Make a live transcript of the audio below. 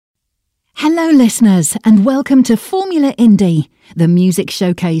Hello listeners and welcome to Formula Indie, the music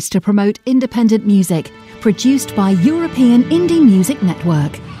showcase to promote independent music, produced by European Indie Music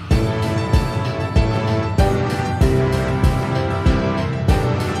Network.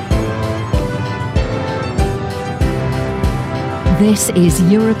 This is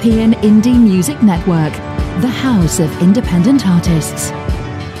European Indie Music Network, the house of independent artists.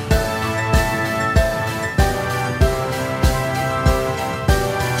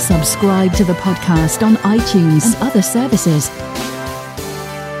 Subscribe to the podcast on iTunes and other services.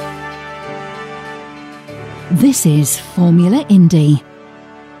 This is Formula Indie.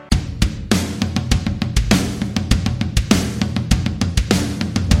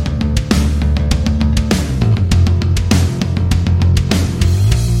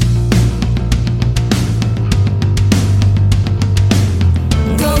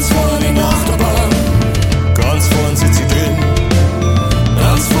 Ganz vorne in der Achterbahn, ganz vorn sitzt sie drin.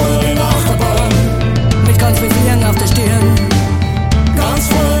 Ganz vorne in der Achterbahn, mit ganz viel Fliegen auf der Stirn. ganz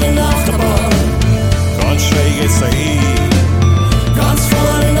vorne in der Achterbahn, ganz schräg geht's dahin.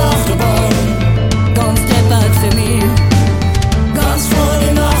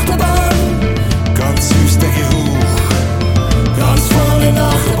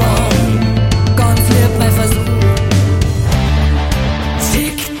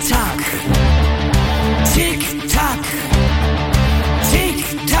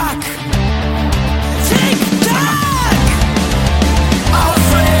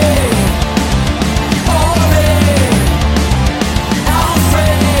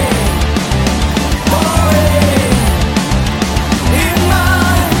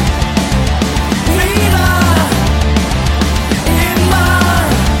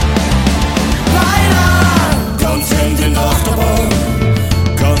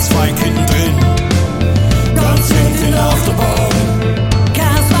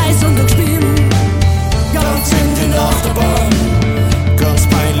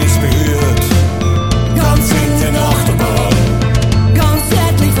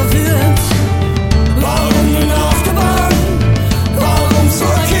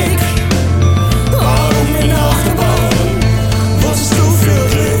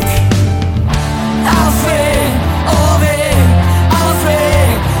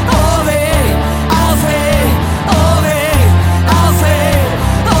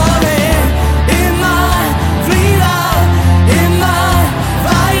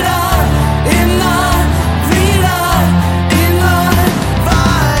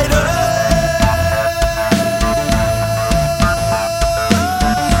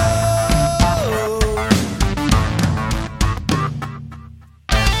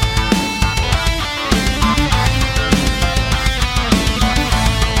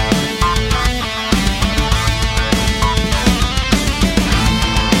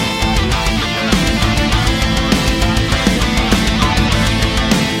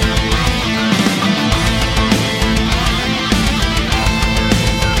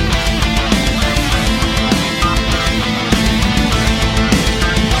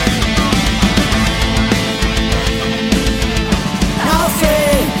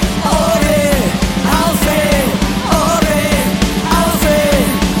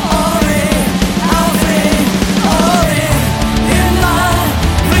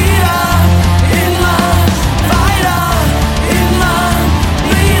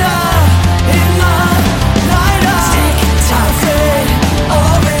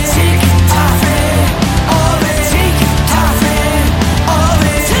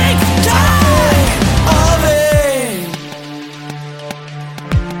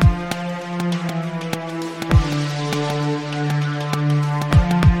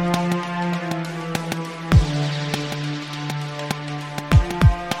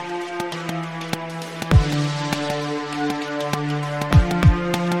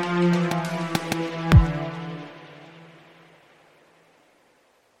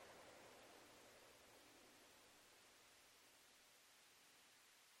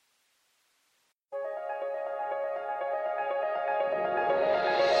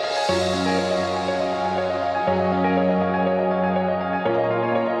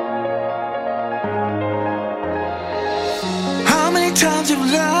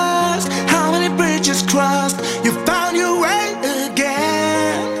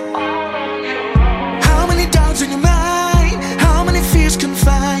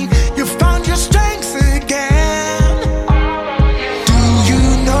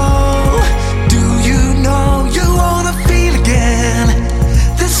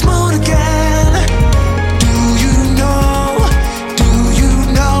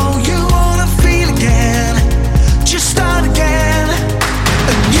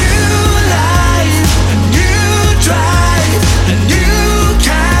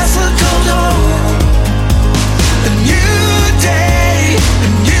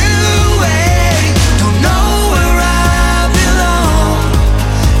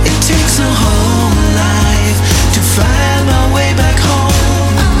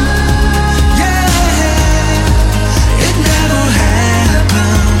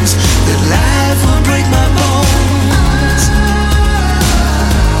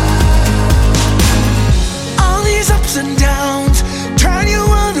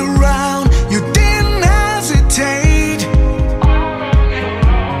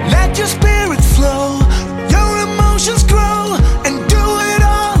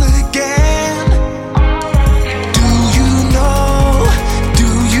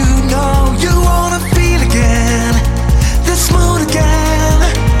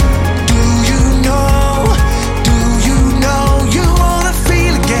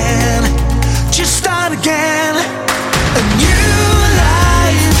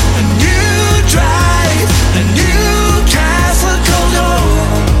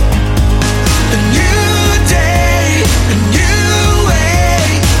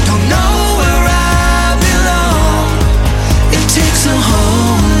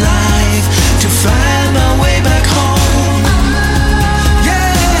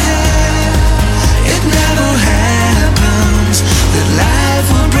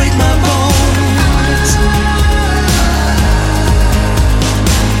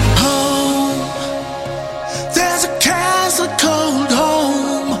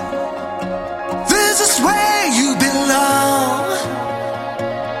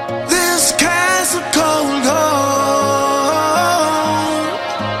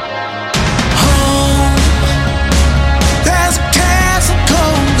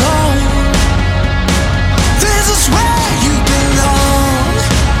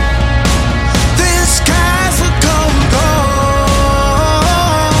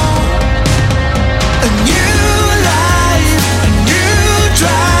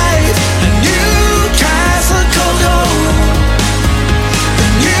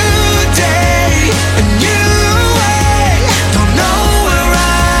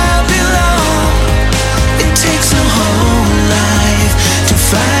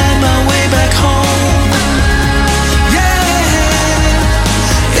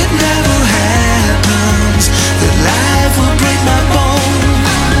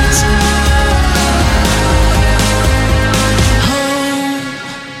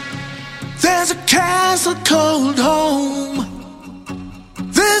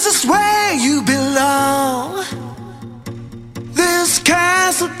 is where you belong. This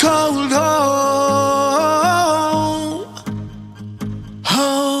castle called home.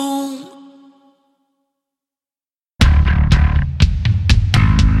 Home.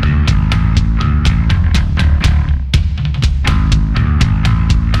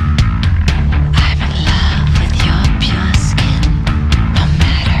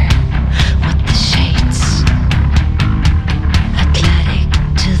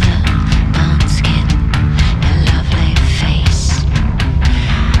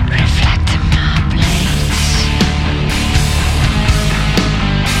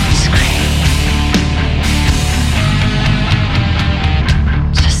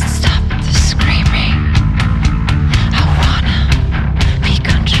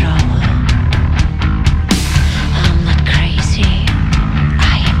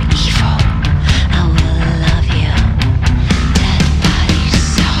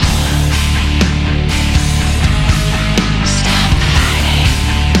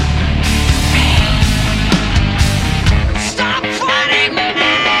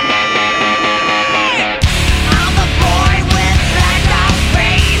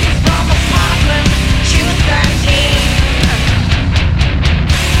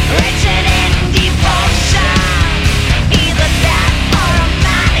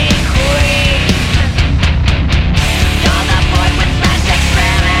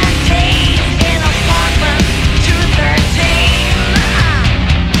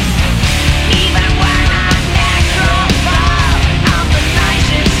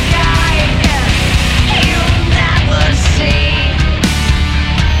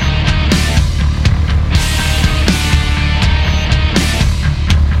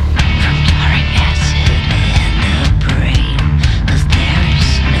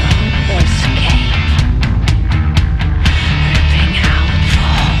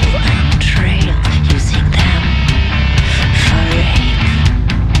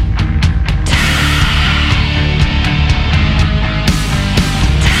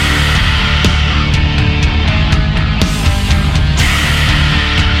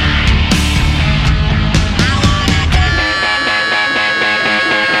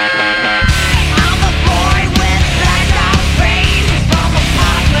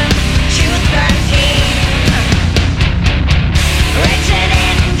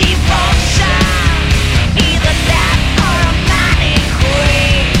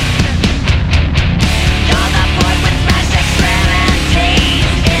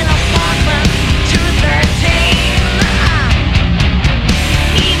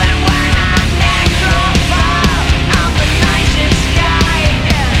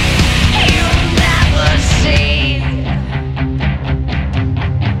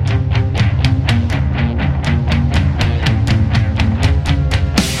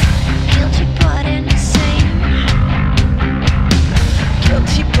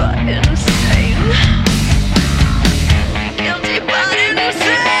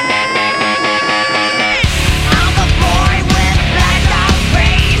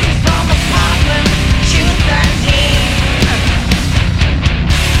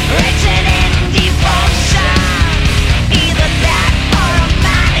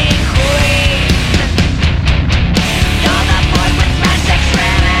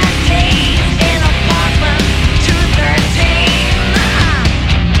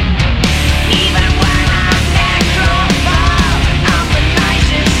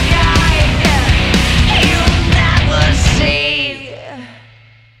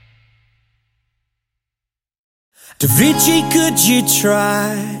 Da Vinci, could you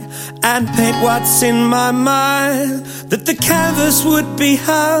try and paint what's in my mind? That the canvas would be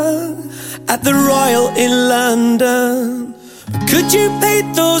hung at the Royal in London. Could you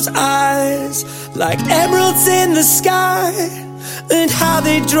paint those eyes like emeralds in the sky? And how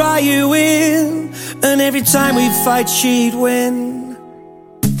they draw you in, and every time we fight she'd win.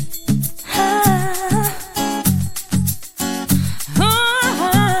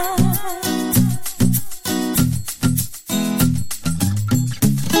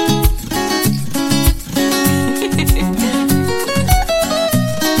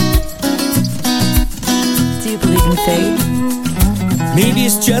 Maybe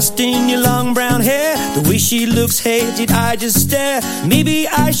it's just in your long brown hair, the way she looks, hey, did I just stare? Maybe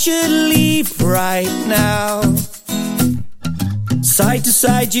I should leave right now. Side to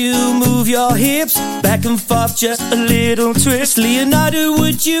side you move your hips, back and forth just a little twist. Leonardo,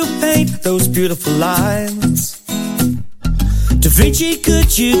 would you paint those beautiful lines? Da Vinci,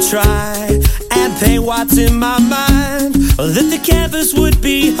 could you try and paint what's in my mind? Or that the canvas would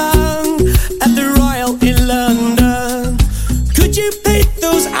be hung at the Royal in London. Could you paint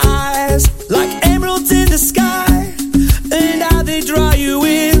those eyes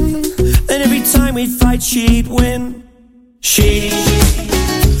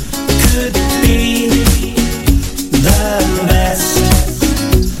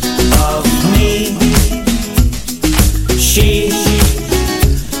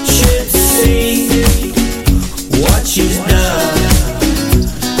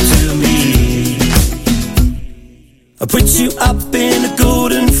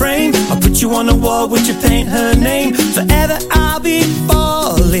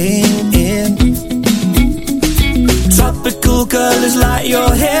just like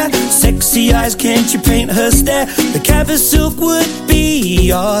your hair. Sexy eyes, can't you paint her stare? The canvas silk would be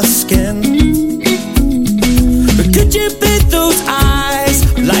your skin. But could you paint those eyes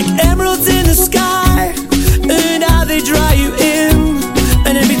like emeralds in the sky? And how they draw you in,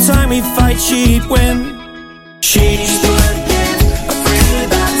 and every time we fight she'd win. She'd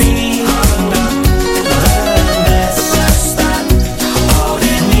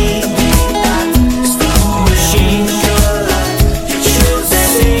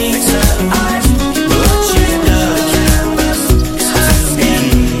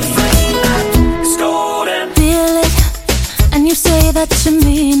that you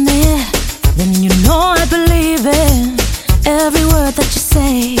mean it, then you know I believe it, every word that you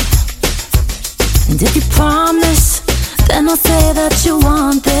say. And if you promise, then I'll say that you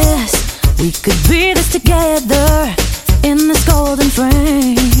want this. We could be this together, in this golden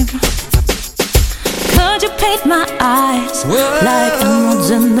frame. Could you paint my eyes like emeralds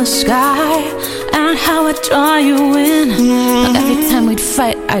in the sky? And how I draw you in, like every time we'd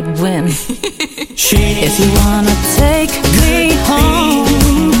fight I'd win. If you wanna take me home,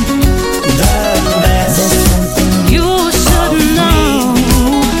 there's something you should know.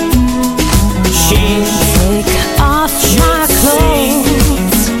 Take off my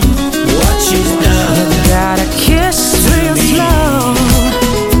clothes, what she's done. You gotta kiss real slow.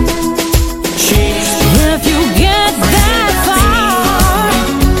 If you get that far,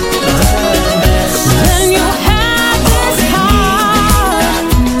 then you have this heart.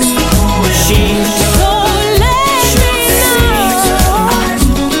 So let me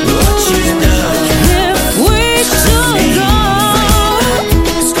know if we should go.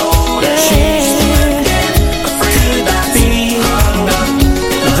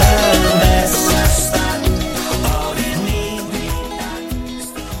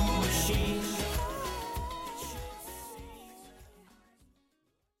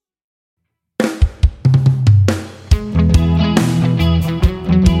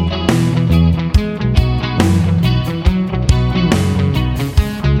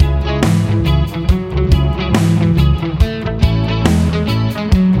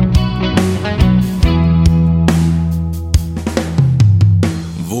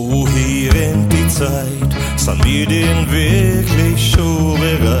 Woher in die Zeit sind wir denn wirklich schon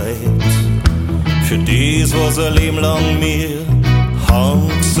bereit? Für dies, was ein Leben lang mir haben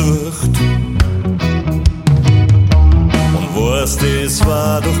gesucht. Und was das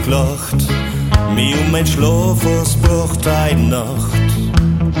war doch gelacht, mir mein Schlaf was braucht eine Nacht.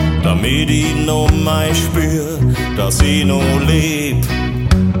 Damit ich noch mal spür, dass ich noch leb.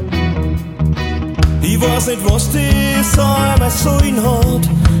 Ich weiß nicht, was das einmal sein hat.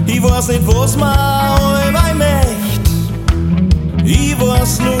 Ich weiß nicht, was man einmal möcht. Ich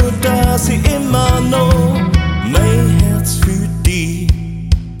weiß nur, dass ich immer noch mein Herz für dich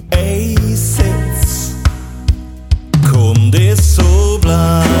einsetz. Komm, das so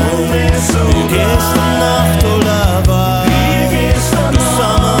bleiben. Wie gestern Nacht oder war.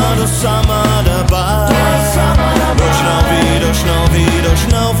 Du Sommer dabei. Und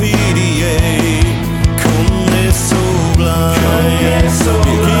schnau wie die komm, das so bleiben.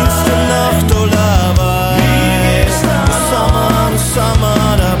 Wie gestern Nacht oder war. Du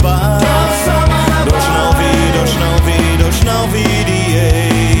Sommer dabei. Und schnau wie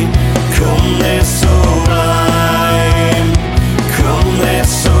die komm, das so bleiben. Komm, das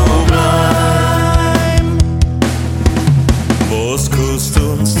so bleiben. Was kostet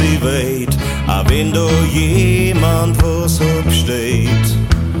uns die Welt, auch wenn da jemand was absteht?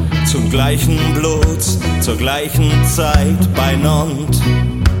 Zum gleichen Platz, zur gleichen Zeit beieinander.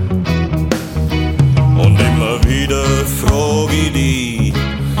 Und immer wieder frag ich dich,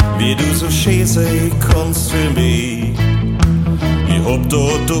 wie du so schön sein kannst für mich. Ich hab da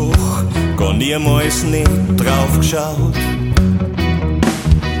doch gar niemals nicht drauf geschaut.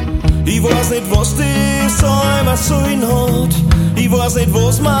 Ich weiß nicht, was das einmal sein hat. Ich weiß nicht,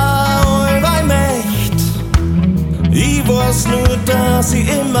 was man einmal möcht. Ich weiß nur, dass ich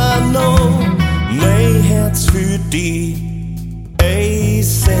immer noch mein Herz für dich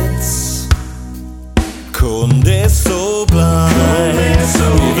einsetz. Kann das so bleiben?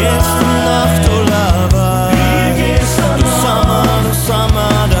 Wie gestern Nacht oder war. Du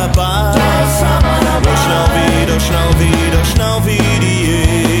Sommer dabei. Schnau wie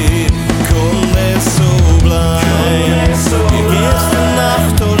die kann das so bleiben? Wie gestern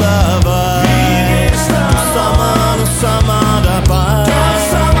Nacht oder war. Du Sommer dabei.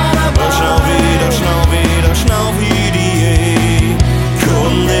 Schnau wie die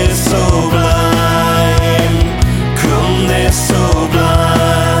kann das so bleiben?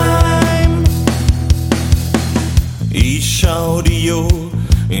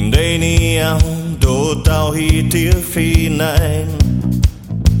 tief hinein.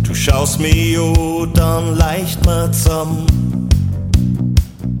 Du schaust mich an, dann leicht mir zusammen.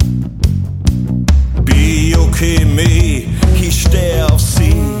 Biochemie, ich steh auf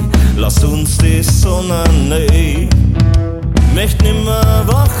sie, lass uns die Sonne nehmen. Möcht nimmer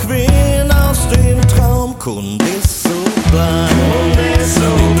wach werden aus dem Traum, kann das so bleiben.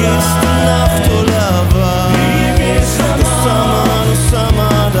 Wie gestern Nacht oder war, du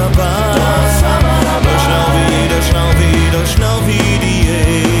Sommer dabei. Schnau wie die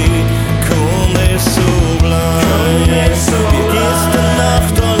kann das so bleiben. Wie gestern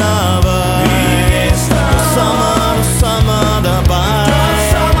Nacht oder war, du Sommer dabei.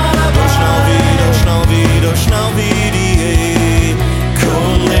 Schnau wie die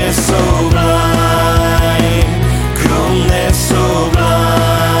kann das so bleiben. Kann das so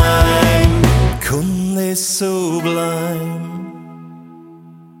bleiben. Kann das so bleiben.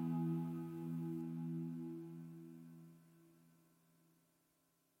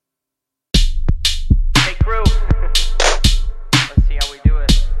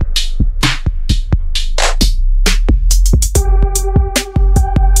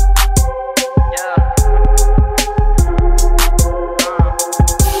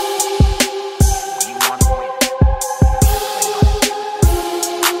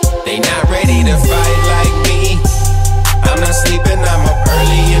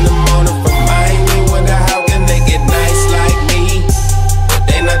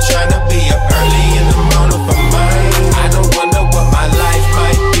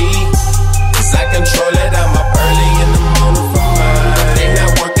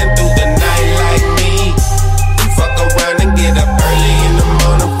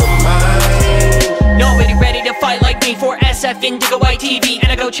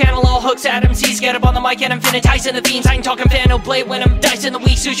 Get him finitizing the themes. I ain't talking fan, no blade when I'm dicing the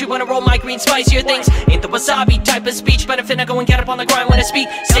weak sushi when I roll my green spicier things. Ain't the wasabi type of speech, but I'm finna go and get up on the grind when I speak.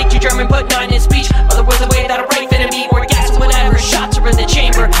 Stick to German, put 9 in speech. Other words, the way that I write finna be orgasm whenever shots are in the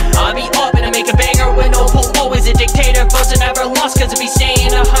chamber. I'll be up and I make a banger when no pole always a dictator. Boast I never lost cause I be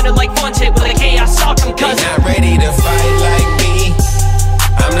staying 100 like Fonz hit with a chaos sock them cause they not ready to fight like me.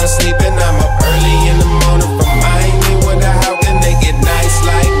 I'm not sleeping, I'm up early in the morning for Miami. Wonder how can they get nice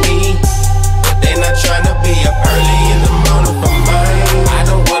like me? They not tryna be up early in the morning for mine. I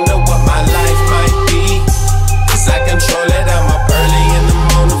don't wonder what my life might be, cause I control it, I'm up early in the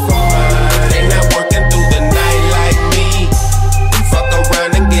morning for mine. They not working through the night like me. Fuck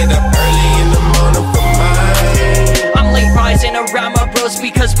around and get up early in the morning for mine. I'm late rising around my bros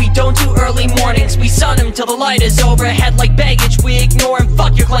because we don't do early mornings. We sun them till the light is overhead like baggage. We ignore and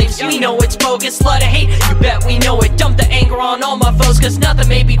fuck your claims. We know it's bogus, lot of hate, you bet we know it. Dump the anger on all my foes cause nothing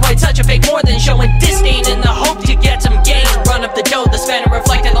may be quite such a fake. More than showing disdain in the hope to get some gains. Run up the dough, the span and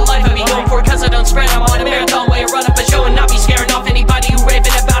reflect in the life I be going for. Cause I don't spread, I'm on a marathon way. Run up a show and not be scaring off anybody who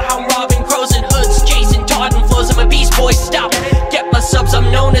raving about how I'm robbing crows and hoods. Jason Todd and flows, I'm a beast boy, stop. Get my subs,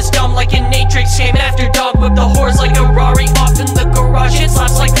 I'm known as dumb like a Natrix. Came after dog, whip the horse like a Rari. Off in the garage, it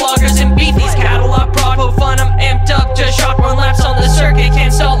slaps like cloggers and beefies. Catalog Bravo fun, I'm amped up to shock. Run laps on the circuit,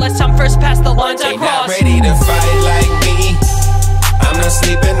 can't stall unless I'm first past the lines I cross. They not ready to fight like me. I'm not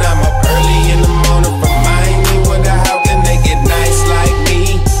sleeping, I'm up early in the morning for Miami. Wonder how can they get nice like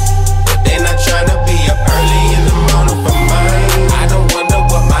me? But they not tryna be up early in the morning for mine. I don't wonder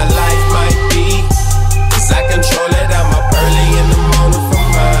what my life might be, cause I control it, I'm up early in the morning for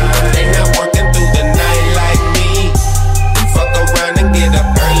mine. They not working through the night like me. Fuck around and get up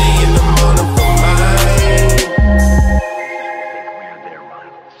early in the morning for mine. We're their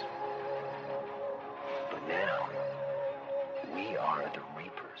rivals. But now, we are the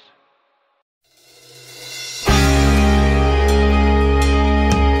Reapers.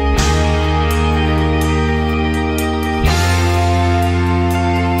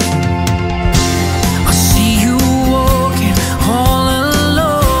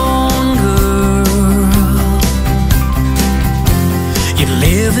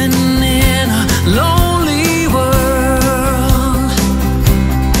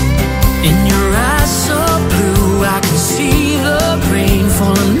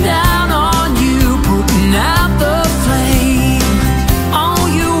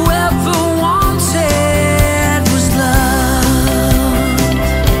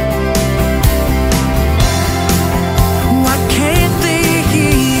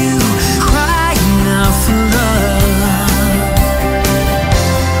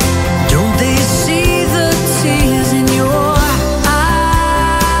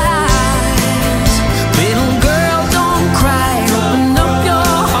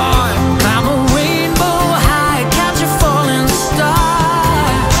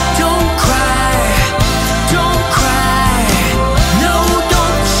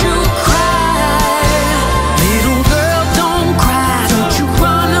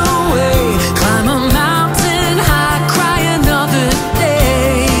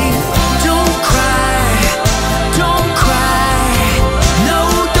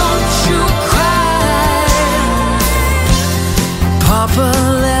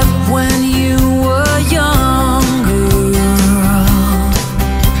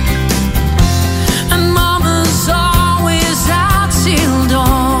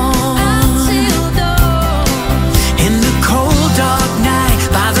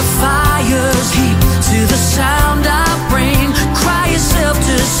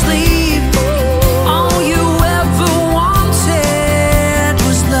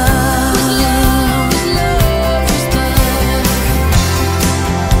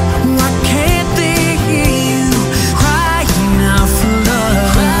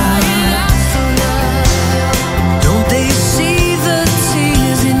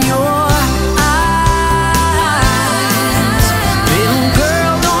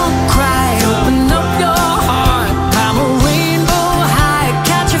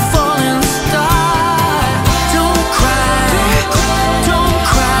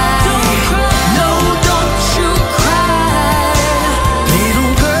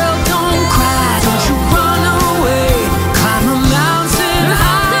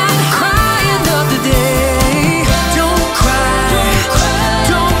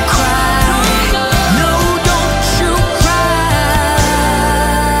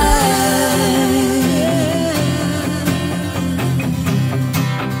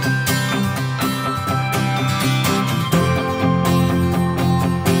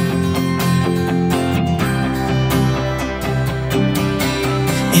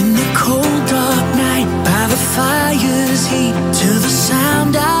 heat to the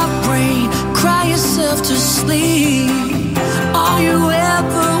sound of rain. Cry yourself to sleep. All you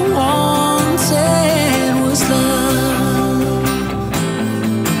ever wanted was love.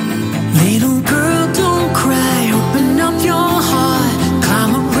 Little girl, don't cry. Open up your heart.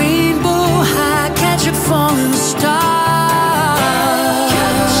 Climb a rainbow high. Catch a falling star.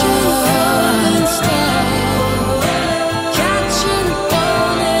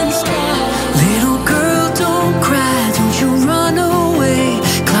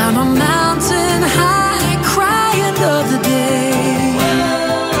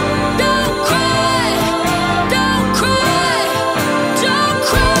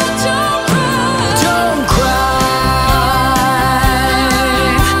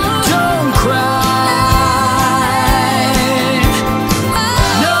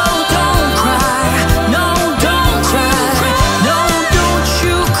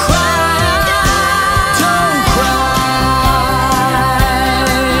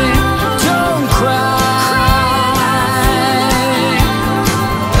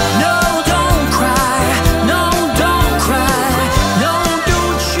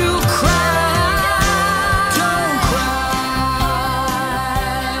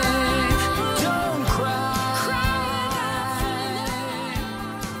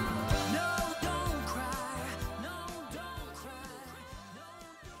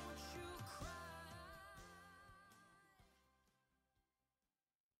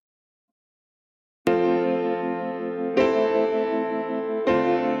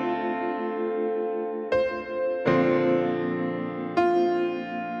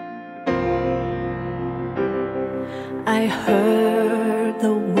 I heard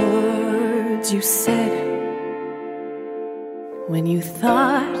the words you said when you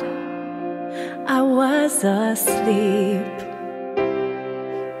thought I was asleep.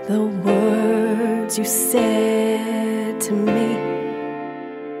 The words you said to me,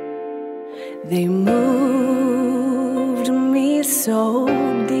 they moved me so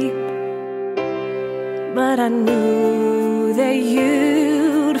deep. But I knew that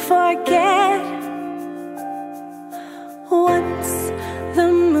you'd forget once the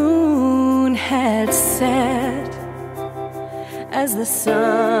moon had set. As the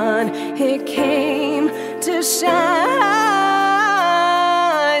sun, it came to shine.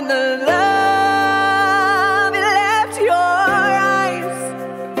 The love it left your eyes.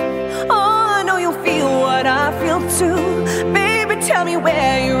 Oh, I know you feel what I feel too. Baby, tell me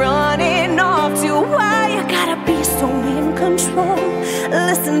where you're running off to. Why you gotta be so in control?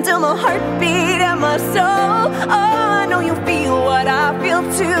 Listen to my heartbeat and my soul. Oh, I know you feel what I feel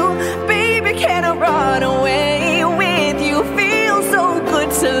too. Baby, can I run away with you? Feel so good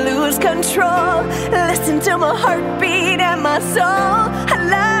to lose control. Listen to my heartbeat and my soul. I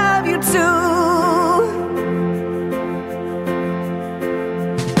love you too.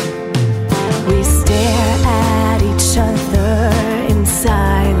 We stare at each other in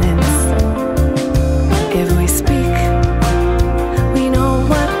silence. If we speak, we know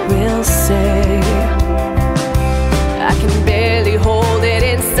what we'll say. I can barely hold it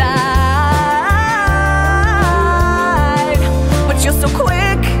inside, but you're so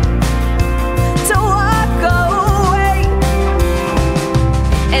quick to walk away.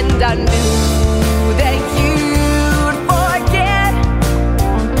 And I knew that you'd forget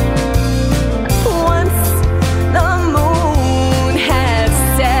once the moon had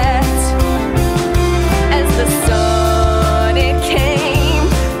set. As the sun, it came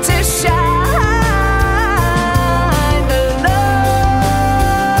to shine. The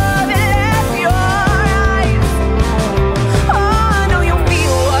love it left your eyes. Oh, I know you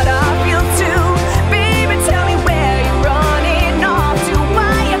feel what I feel too. Baby, tell me where you're running off to.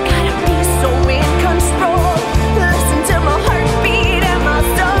 Why you gotta be so in control? Listen to my heartbeat and my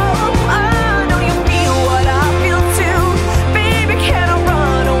soul. I know you feel what I feel too. Baby, can I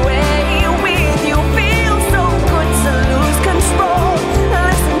run away with you? Feel so good to lose control.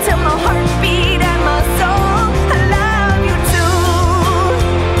 Listen to my heartbeat and my soul. I love you too.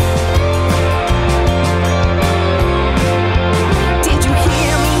 Did you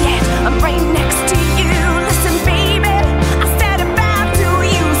hear me yet? I'm right next to you. Listen, baby, I said it back to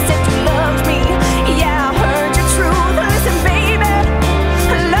you. Said you loved me. Yeah, I heard your truth. Listen, baby,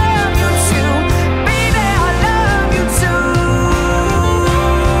 I love you too. Baby, I love you too.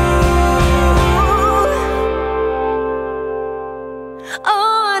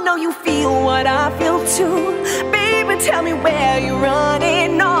 Oh, I know you feel what I feel too. Baby, tell me where you're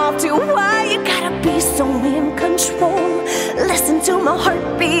running off to. Why you gotta be so in control? Listen to my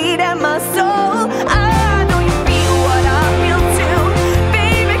heartbeat and my soul. I know you feel what I feel too.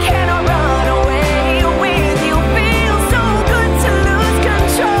 Baby, can I run away with you? Feel so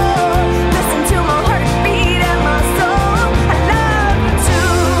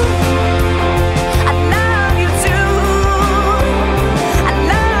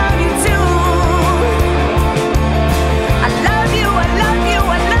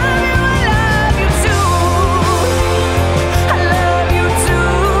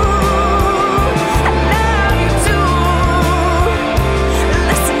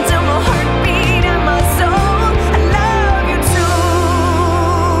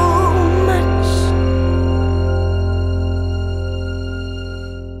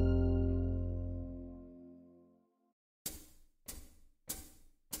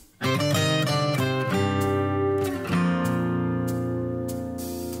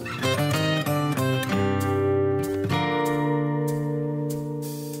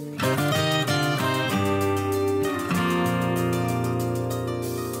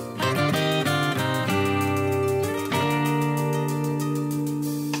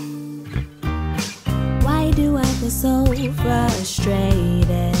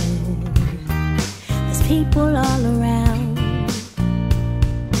people all around.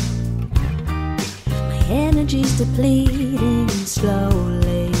 My energy's depleting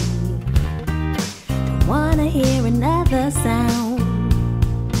slowly. Don't wanna hear another sound.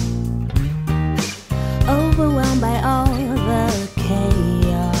 Overwhelmed by all the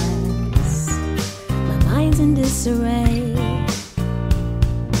chaos, my mind's in disarray.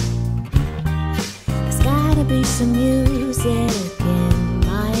 There's gotta be some music in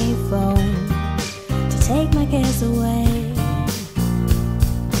my phone to take my cares away.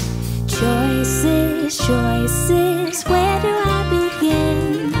 Choices, choices, where do I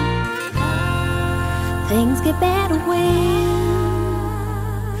begin? Things get better when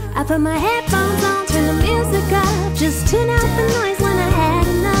I put my headphones on, turn the music up, just tune out the noise when I had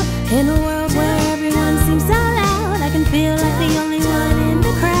enough. In a world where everyone seems so loud, I can feel like the only one in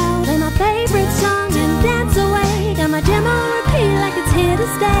the crowd. Play my favorite song and dance away. Got my jam on repeat like it's here to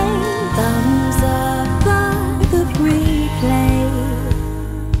stay. Thumbs up for the replay.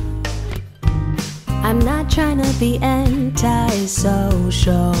 I'm not trying to be anti-social,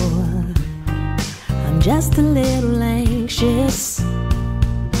 I'm just a little anxious.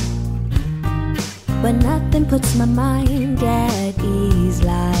 But nothing puts my mind at ease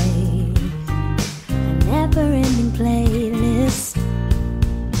like a never-ending playlist.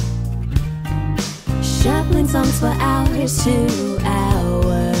 Shuffling songs for hours to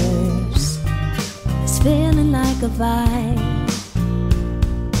hours. It's feeling like a vibe.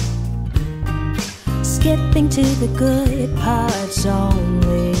 Skipping to the good parts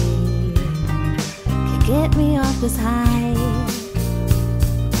only can get me off this high.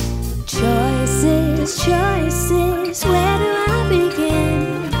 Choices, choices, where do I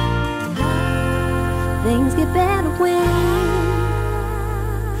begin? Things get better when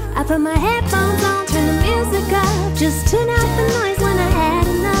I put my headphones on, turn the music up, just tune out the noise when I had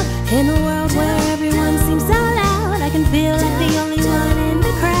enough. In a world where everyone seems so loud, I can feel like the only one in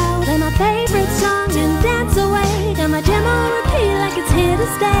the crowd. Play my favorite song and dance away. Got my jam on repeat like it's here to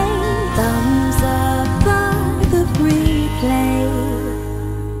stay. Thumbs up for the replay.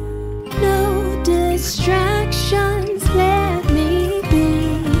 No distractions, let me be.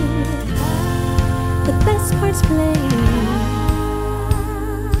 The best parts play.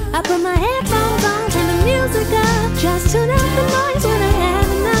 I put my headphones on, turn the music up, just tune out the noise when I have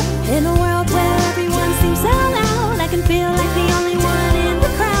enough. In a world where everyone seems so loud, I can feel like the only one in the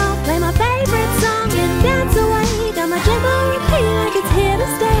crowd. Play my favorite song and dance away. Got my jam on repeat like it's here to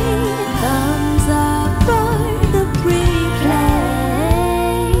stay. Thumbs up for the replay.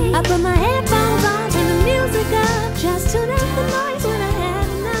 I put my headphones on, turn the music up, just tune out the noise when I have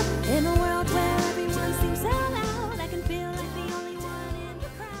enough. In a world where everyone seems so loud, I can feel like the only one in the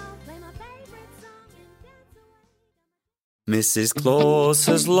crowd. Play my favorite song and dance away. Mrs. Claus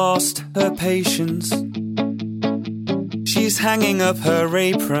has lost her patience. She's hanging up her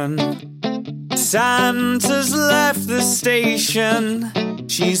apron. Santa's left the station.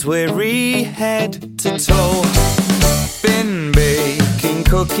 She's weary head to toe. Been baking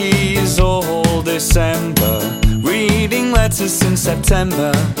cookies all December, reading letters since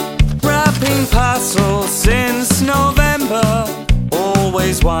September, wrapping parcels since November,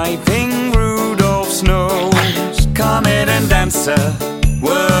 always wiping Rudolph's nose. Comet and Dancer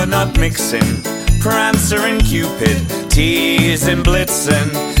were not mixing, Prancer and Cupid teasing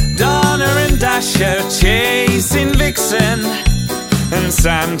Blitzen, Donner and Dasher chasing Vixen, and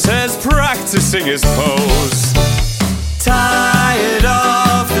Santa's practicing his pose. Tired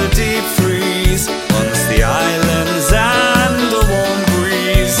of the deep freeze, once the islands and a warm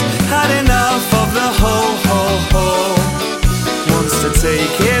breeze, had enough of the ho-ho-ho, wants to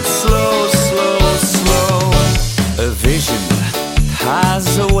take it slow, slow, slow. A vision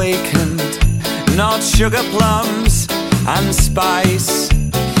has awakened, not sugar plums and spice.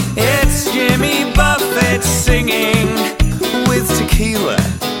 It's Jimmy Buffett singing with tequila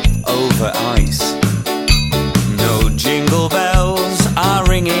over ice. No jingle bells are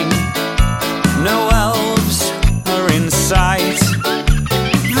ringing, no elves are in sight.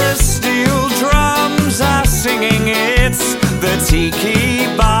 The steel drums are singing, it's the tiki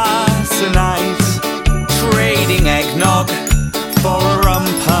bar tonight. Trading eggnog for a rum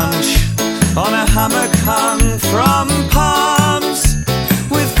punch on a hammock hung from palms,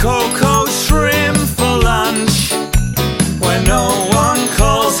 with cocoa shrimp for lunch, where no one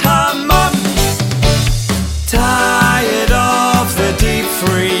calls her mum. Tired of the deep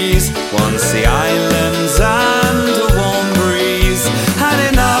freeze, once the islands and a warm breeze, had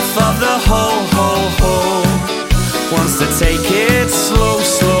enough of the ho-ho-ho, wants to take it slow,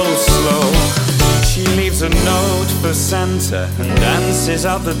 slow, slow. She leaves a note for the centre and dances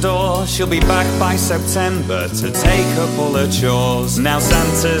out the door. She'll be back by September to take up all her chores. Now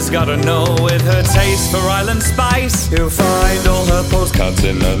Santa's gotta know, with her taste for island spice, he'll find all her postcards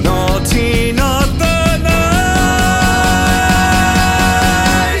in the naughty, not the nice.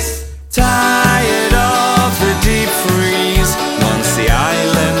 Tired of the deep freeze, wants the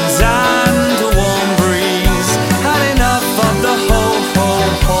islands and a warm breeze. Had enough of the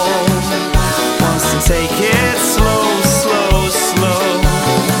ho-ho-ho, wants to take it slow, slow, slow.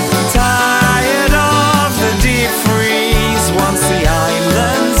 Tired of the deep freeze, wants the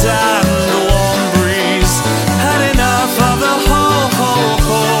islands and the warm breeze. Had enough of the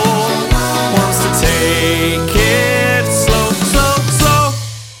ho-ho-ho, wants to take it slow, slow, slow.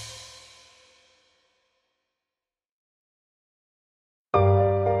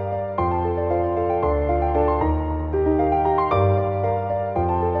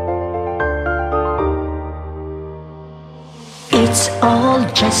 It's all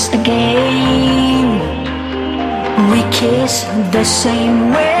just a game. We kiss the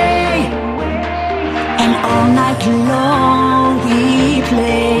same way, and all night long we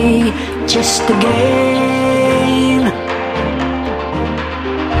play just a game.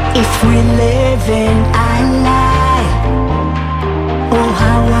 If we live in our life, oh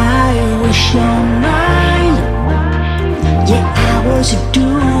how I wish you're mine. Yeah, I was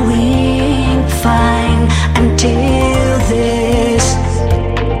doing fine until this.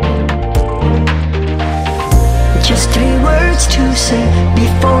 Just 3 words to say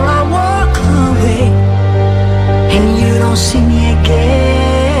before I walk away, and you don't see me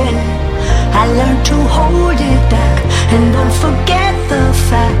again. I learned to hold it back and don't forget the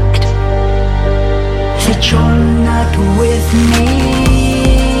fact that you're not with me.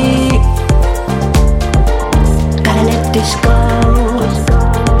 Gotta let this go.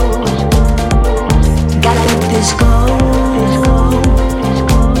 Gotta let this go.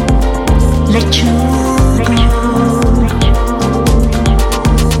 Let you go.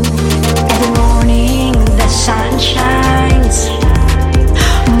 Every morning the sun shines.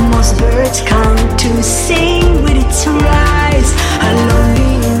 Most birds come to sing with its rise. A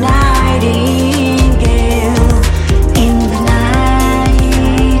lonely nightingale in the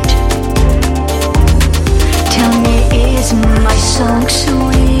night. Tell me, is my song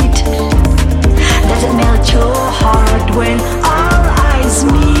sweet? Does it melt your heart when our eyes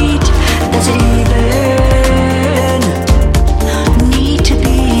meet? Does it even need to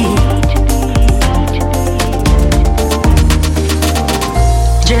be?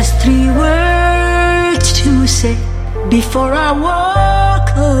 Just 3 words to say before I walk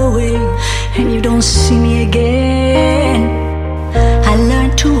away, and you don't see me again. I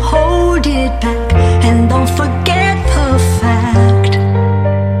learned to hold it back and don't forget the fact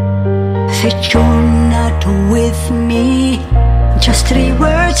that you're not with me. Just 3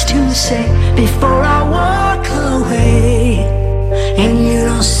 words to say before I walk away, and you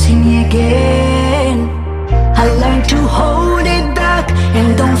don't see me again. I learned to hold it back and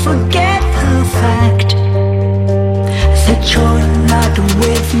don't forget the fact that you're not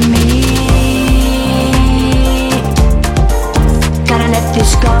with me. Gotta let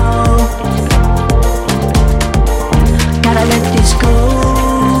this go. Gotta let this go.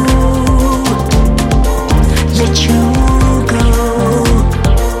 Let you go.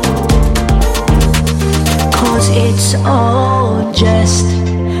 'Cause it's all just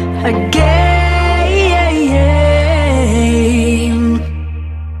a game.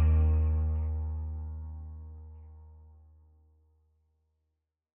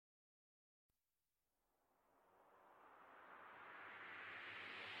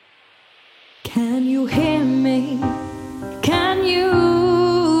 Can you hear me? Can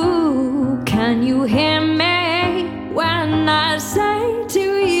you hear me when I say to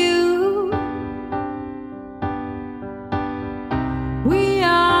you, we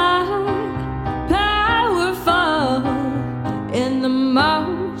are powerful in the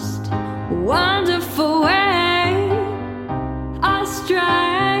most wonderful way. Our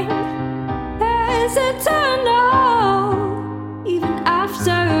strength is eternal, even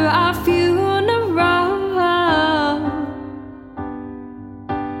after our funeral.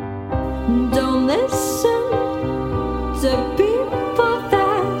 Don't listen to people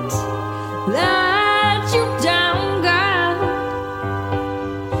that let you down, girl.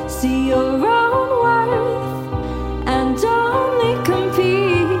 See your own worth and only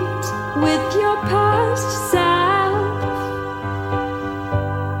compete with your past self.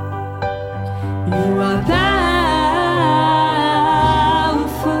 You are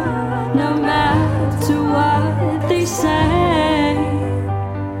powerful no matter what they say.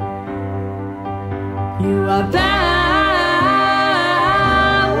 You are bad.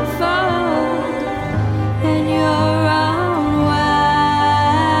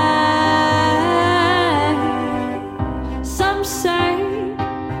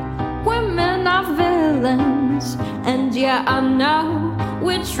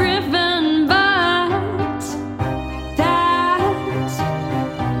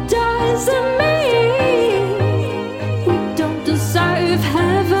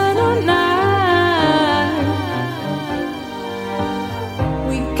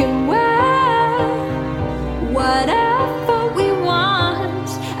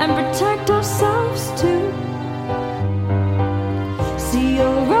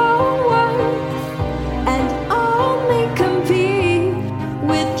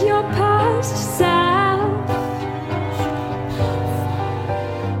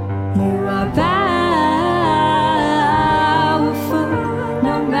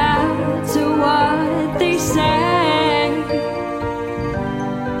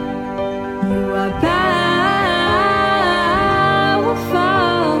 You are powerful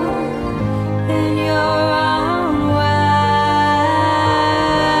in your own way.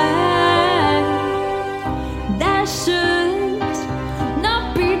 There should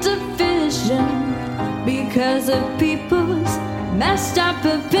not be division because of people's messed up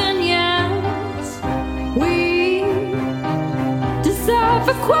opinions. We deserve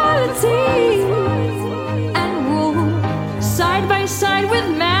equality and rule side by side with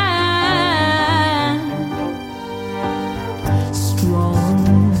man.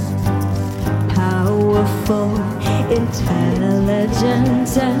 Strong, powerful,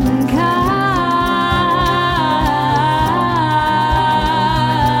 intelligent and kind.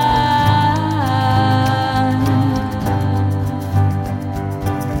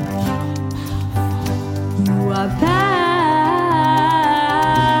 You are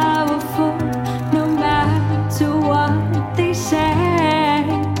powerful no matter what they say.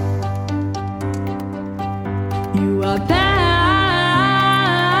 You are powerful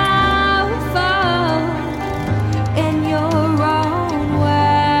in your own way.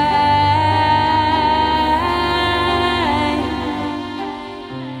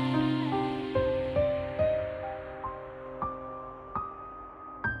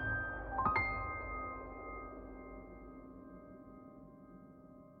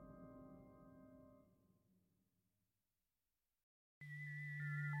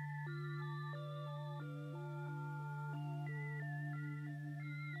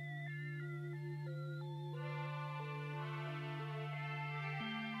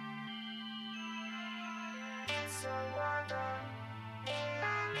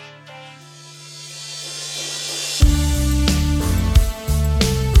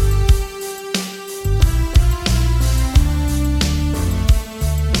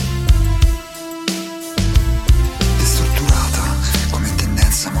 Destrutturata come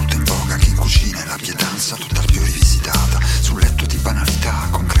tendenza molto in voga che in cucina è la pietanza tutt'al più rivisitata. Sul letto di banalità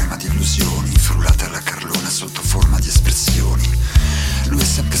con crema di illusioni frullate alla carlona sotto forma di espressioni. Lui è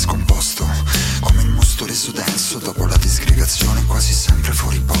sempre scomposto come il mosto reso denso dopo la disgregazione, quasi sempre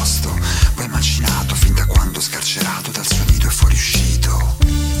fuori posto, poi macinato fin da quando scarcerato dal suo nido è fuoriuscito.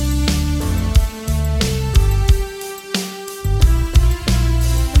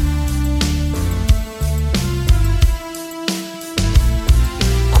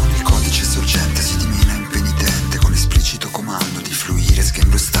 Con il codice sorgente si dimina impenitente, con esplicito comando di fluire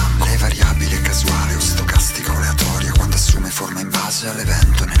sghembro stanco. Lei è variabile, casuale o stocastica o aleatoria quando assume forma in base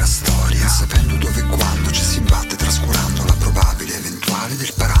all'evento nella storia. Sapendo dove e quando ci si imbatte trascurando la probabile eventuale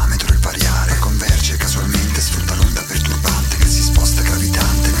del parametro e il variare. Poi converge casualmente, sfrutta l'onda perturbante che si sposta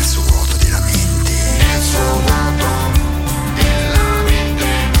gravitante nel suo vuoto di lamenti. Nel suo vuoto della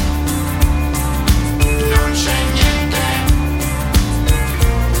mente non c'è niente.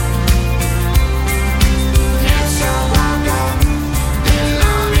 Nel suo vuoto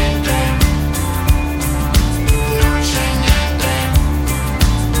della mente non c'è niente.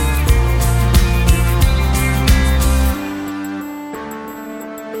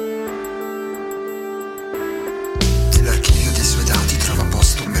 Nell'archivio dei suoi dati trova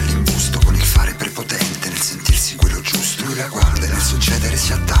posto un bell'imbusto con il fare prepotente nel sentirsi quello giusto. Lui la guarda e nel succedere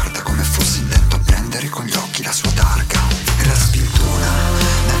si attarda come fosse intento a prendere con gli occhi la sua targa. E la spintona,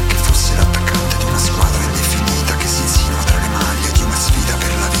 neanche fosse l'attaccante di una squadra indefinita che si insinua tra le maglie di una sfida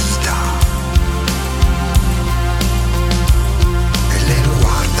per la vita. E lei lo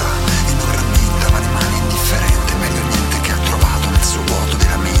guarda e non rammenta ma rimane indifferente, meglio niente che ha trovato nel suo vuoto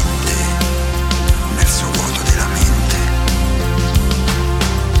della mente. Nel suo vuoto della mente.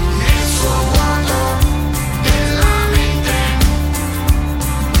 Nel suo vuoto della mente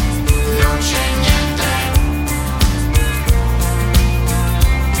non c'è niente.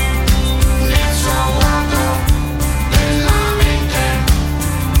 Nel suo vuoto della mente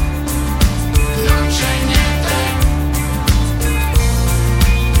non c'è niente.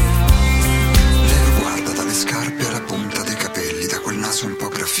 Lei lo guarda dalle scarpe alla punta dei capelli, da quel naso un po'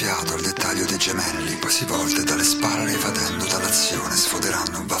 graffiato al dettaglio dei gemelli, poi si volta dalle spalle evadendo dall'azione,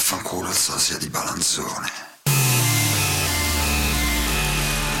 sfoderando un vaffanculo al sosia di Balanzone.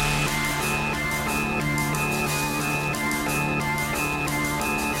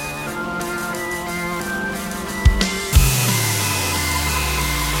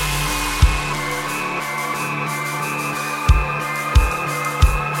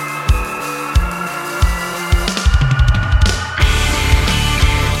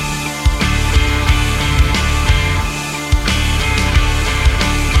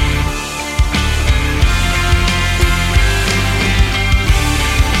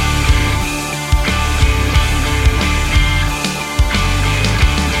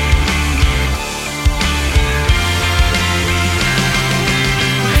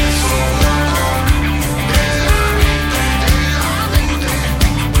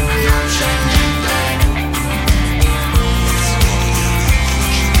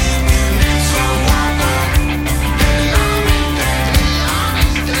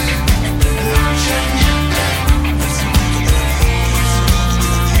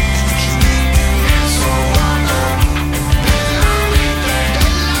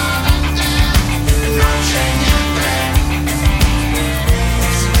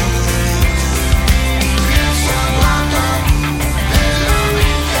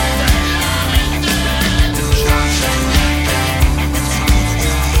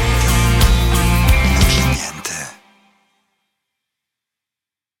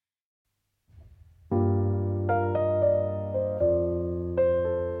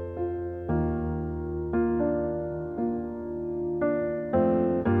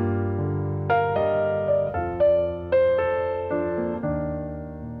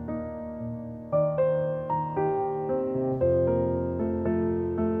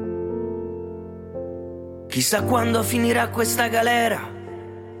 Chissà quando finirà questa galera.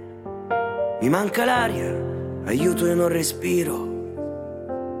 Mi manca l'aria, aiuto e non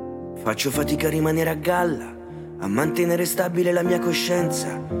respiro. Faccio fatica a rimanere a galla, a mantenere stabile la mia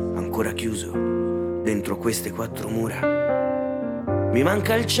coscienza, ancora chiuso dentro queste quattro mura. Mi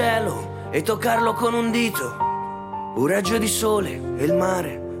manca il cielo e toccarlo con un dito, un raggio di sole e il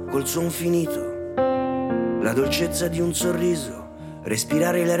mare col suo infinito. La dolcezza di un sorriso,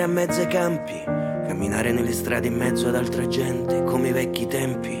 respirare l'aria in mezzo ai campi, camminare nelle strade in mezzo ad altra gente come i vecchi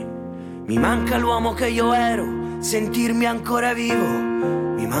tempi. Mi manca l'uomo che io ero, sentirmi ancora vivo.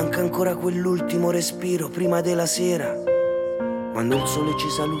 Mi manca ancora quell'ultimo respiro prima della sera, quando il sole ci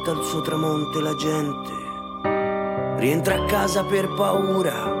saluta al suo tramonto e la gente rientra a casa per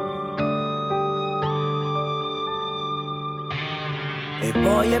paura. E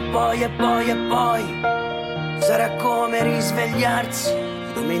poi sarà come risvegliarsi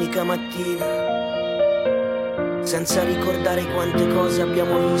domenica mattina senza ricordare quante cose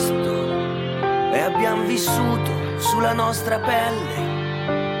abbiamo visto e abbiamo vissuto sulla nostra pelle.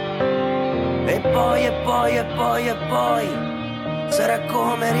 E poi sarà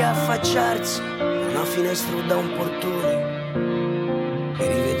come riaffacciarsi da una finestra o da un portone e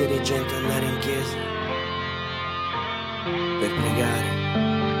rivedere gente andare in chiesa per pregare.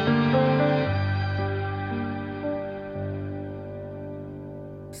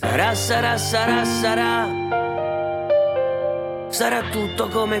 Sarà tutto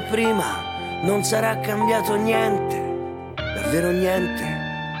come prima, non sarà cambiato niente, davvero niente.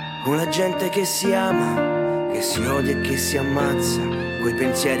 Con la gente che si ama, che si odia e che si ammazza, quei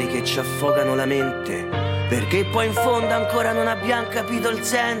pensieri che ci affogano la mente, perché poi in fondo ancora non abbiamo capito il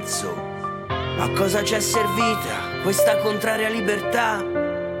senso. A cosa ci è servita questa contraria libertà,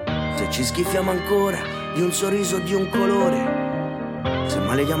 se ci schifiamo ancora di un sorriso, di un colore, se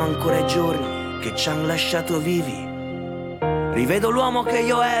malediamo ancora i giorni che ci hanno lasciato vivi. Rivedo l'uomo che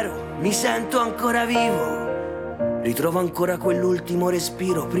io ero, mi sento ancora vivo. Ritrovo ancora quell'ultimo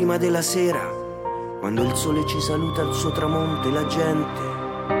respiro prima della sera, quando il sole ci saluta al suo tramonto e la gente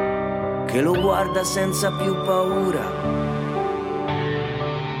che lo guarda senza più paura.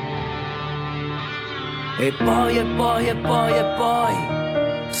 E poi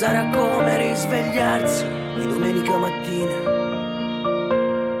sarà come risvegliarsi di domenica mattina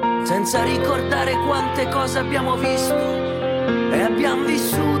senza ricordare quante cose abbiamo visto e abbiamo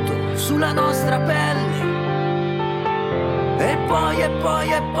vissuto sulla nostra pelle. E poi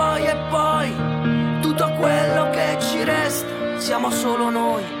tutto quello che ci resta siamo solo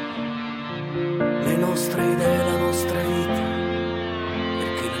noi, le nostre idee, la nostra vita,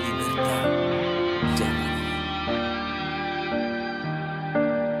 perché la libertà siamo noi.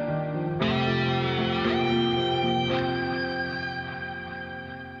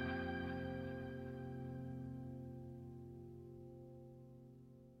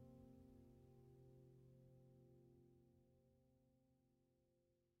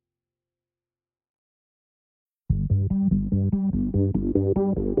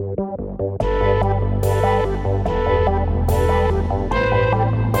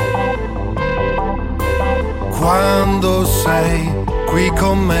 Quando sei qui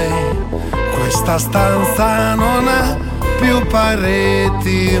con me, questa stanza non ha più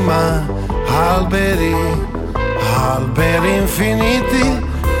pareti ma alberi, alberi infiniti.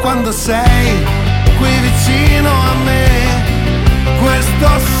 Quando sei qui vicino a me, questo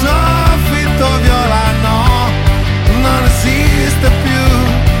soffitto viola no, non esiste più.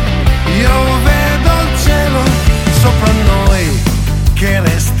 Io vedo il cielo sopra noi, che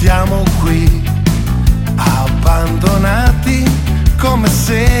restiamo qui abbandonati, come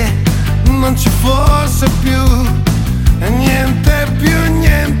se non ci fosse più niente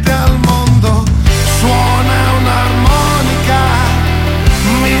al mondo. Suona un'armonica,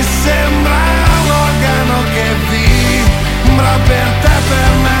 mi sembra un organo che vibra per te,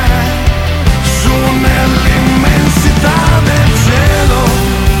 per me, su nell'immensità del cielo,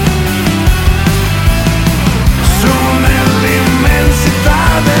 su nell'immensità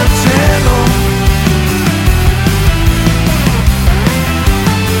del cielo.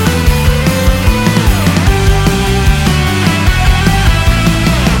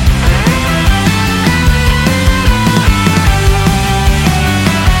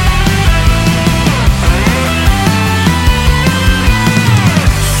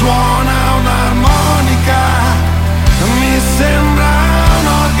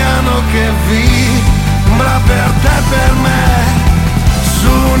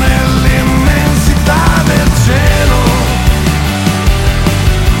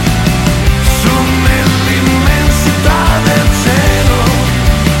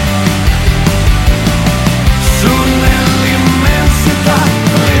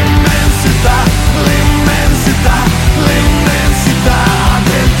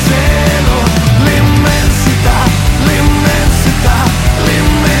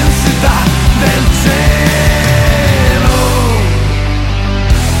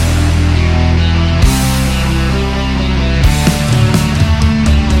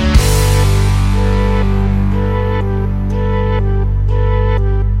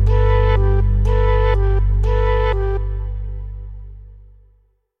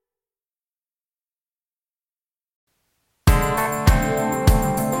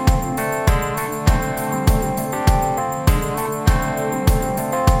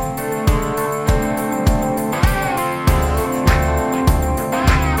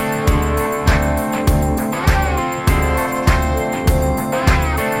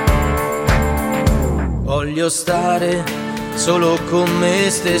 Voglio stare solo con me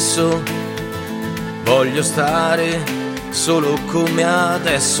stesso, voglio stare solo come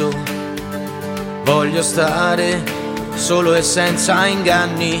adesso, voglio stare solo e senza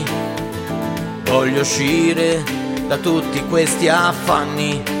inganni, voglio uscire da tutti questi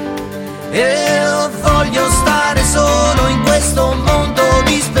affanni. E voglio stare solo in questo mondo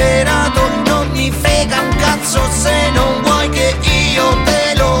disperato, non mi frega un cazzo se non vuoi che io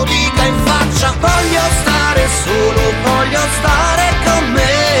te lo dica in faccia. Voglio stare solo, voglio stare con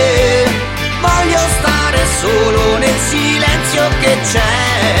me, voglio stare solo nel silenzio che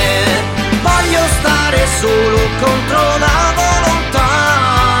c'è, voglio stare solo contro la volontà,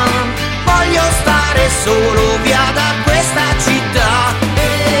 voglio stare solo via da questa città.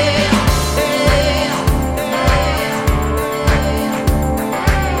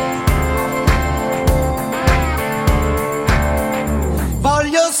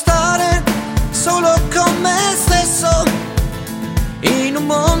 Voglio stare solo con me stesso, in un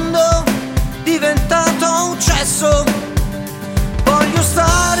mondo diventato un cesso. Voglio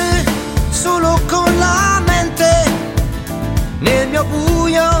stare solo con la mente, nel mio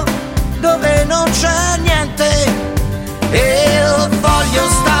buio dove non c'è niente. E voglio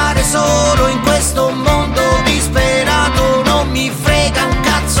stare solo in questo mondo disperato, non mi frega un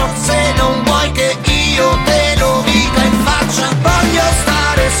cazzo se non vuoi che io te lo dica in faccia. Voglio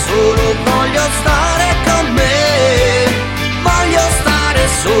stare solo, voglio stare con me, voglio stare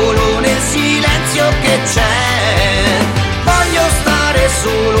solo nel silenzio che c'è, voglio stare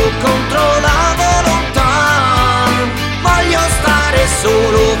solo contro la volontà, voglio stare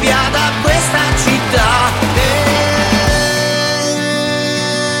solo via da questa città. E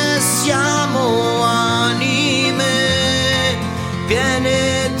siamo anime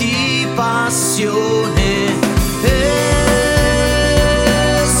piene di passione.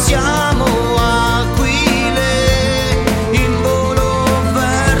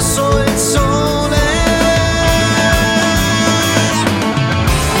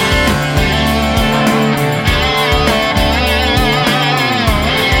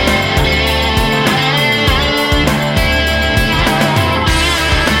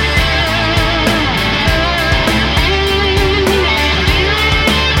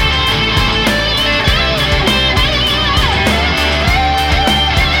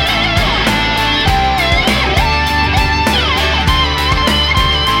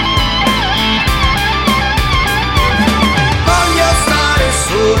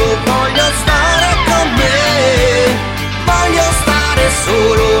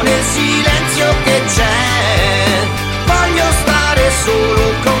 Solo nel silenzio che c'è, voglio stare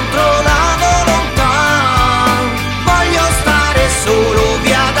solo contro la volontà, voglio stare solo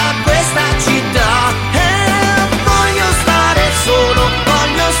via da questa città. Voglio stare solo,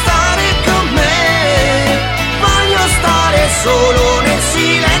 voglio stare con me, voglio stare solo nel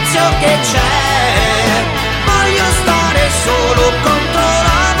silenzio che c'è, voglio stare solo contro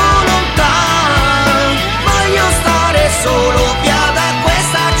la volontà, voglio stare solo via da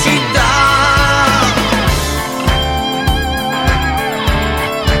questa città.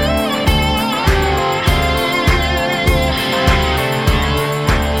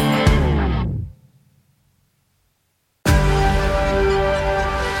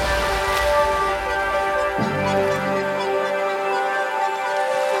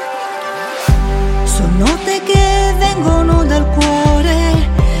 Sono note che vengono dal cuore,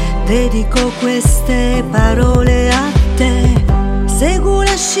 dedico queste parole a te. Seguo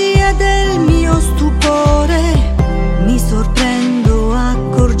la scia del mio stupore, mi sorprendo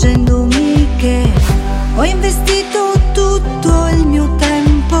accorgendomi che ho investito tutto il mio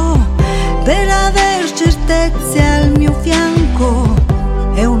tempo per aver certezze al mio fianco.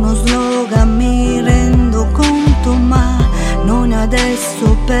 È uno slogan, mi rendo conto, ma non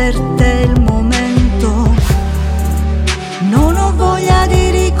adesso, per te il momento. Non ho voglia di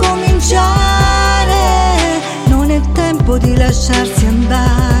ricominciare, non è tempo di lasciarsi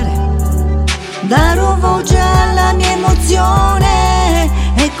andare. Darò voce alla mia emozione,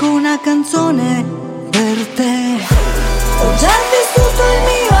 ecco una canzone per te. Ho già vissuto il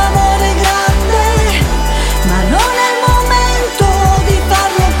mio amore grande, ma non è il momento di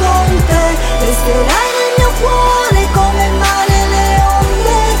farlo con te. Resterai nel mio cuore come il mare e le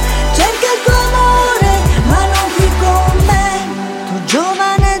onde. Cerca il tuo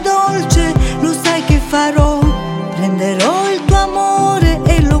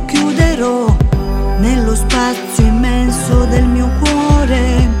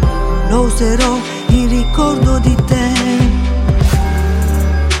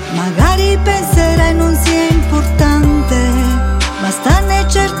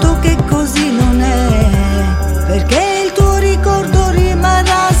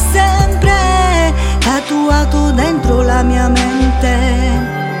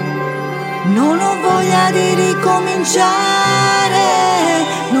ricominciare,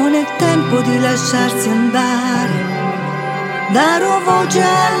 non è tempo di lasciarsi andare. Darò voce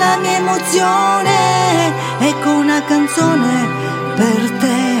alla mia emozione, ecco una canzone per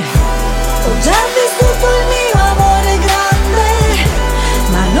te. Ho già vissuto il mio amore grande,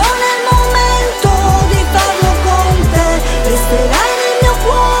 ma non è il momento di farlo con te. Resterai nel mio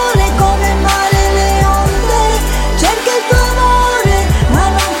cuore come il mare e le onde. Cerca il tuo amore, ma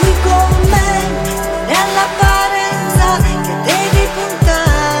non qui con me. Non è all'apparenza che devi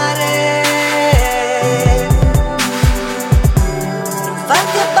puntare. Non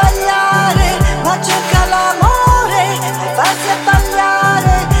farti abbagliare, ma cerca l'amore. Non farsi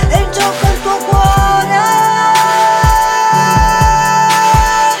abbagliare, è il gioco il tuo cuore.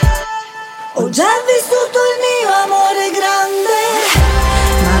 Ho già vissuto il mio amore grande,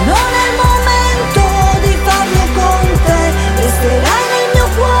 ma non è il momento di farlo con te. Resterai nel mio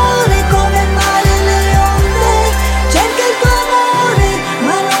cuore come il mare e le onde. Cerca il tuo amore,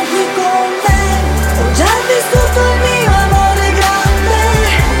 ma non qui con me. Ho già vissuto il mio amore grande,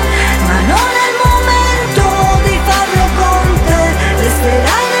 ma non è il momento di farlo con te.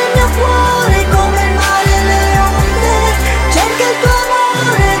 Resterai nel mio cuore come il mare e le onde. Cerca il tuo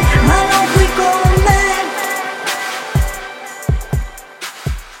amore, ma non qui con me.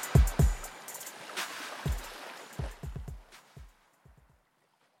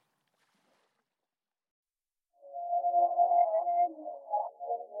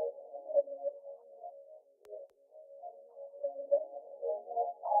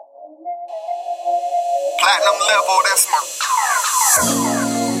 Platinum level, that's my.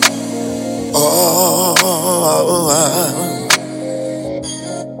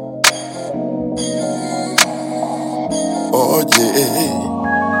 Oh yeah,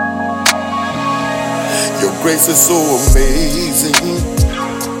 your grace is so amazing,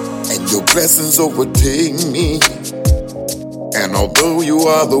 and your blessings overtake me. And although you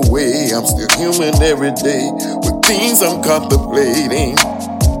are the way, I'm still human every day with things I'm contemplating.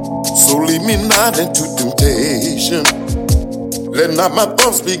 So lead me not into temptation, let not my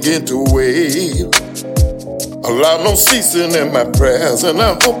thoughts begin to wave. Allow no ceasing in my prayers, and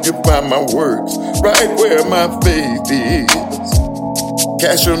I hope you find my words right where my faith is.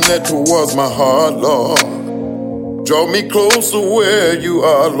 Cast your net towards my heart, Lord. Draw me close to where you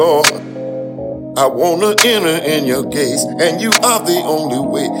are, Lord. I wanna enter in your gates, and you are the only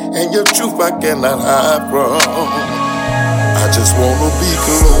way, and your truth I cannot hide from. I just wanna be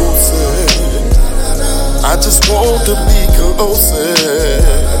closer. I just want to be closer.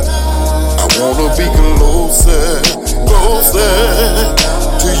 I wanna be closer, closer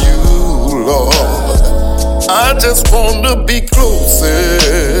to you, Lord. I just wanna be closer.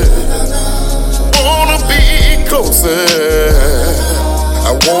 Wanna be closer. I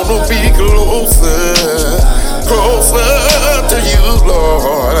wanna be closer, closer to you,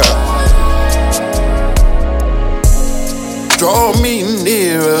 Lord. Draw me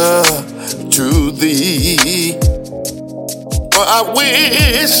nearer to thee, for I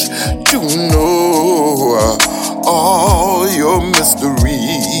wish to know all your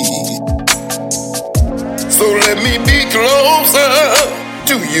mysteries. So let me be closer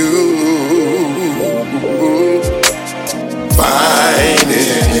to you,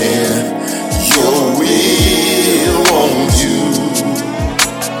 finding your will on you.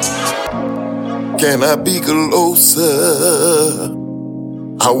 Can I be closer?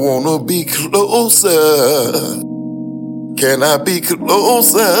 I wanna be closer. Can I be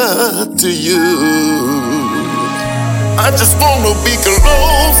closer to you? I just wanna be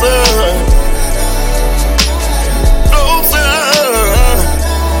closer. Closer.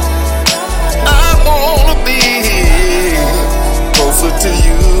 I wanna be closer to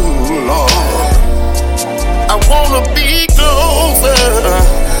you, Lord. I wanna be closer.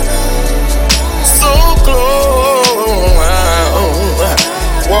 So close.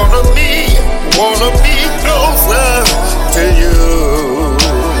 Wanna be closer to you.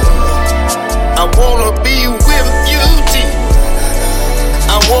 I wanna be with you, Jesus.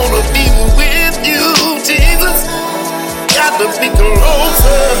 I wanna be with you, Jesus. Got to be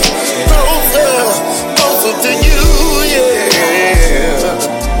closer, closer, closer to you, yeah.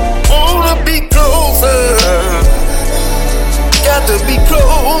 Wanna be closer. Got to be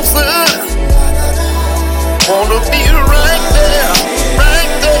closer. Wanna be right there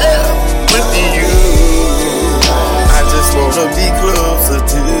with you.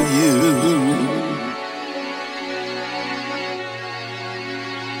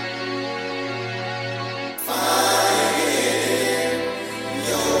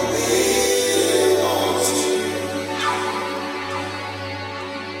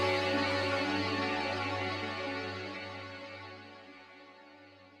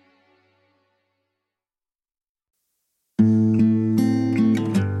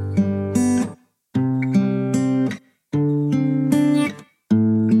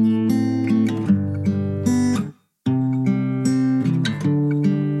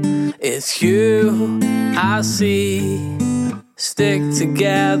 It's you I see, stick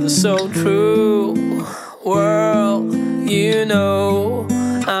together so true. World, you know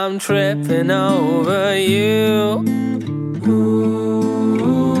I'm tripping over you.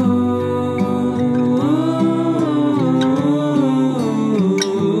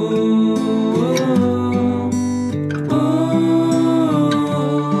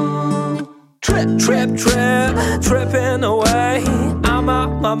 Tripping away. I'm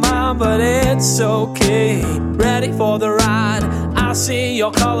out my mind, but it's okay. Ready for the ride. I see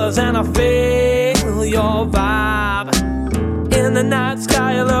your colors and I feel your vibe. In the night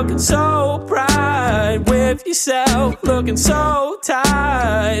sky, you're looking so bright. With yourself, looking so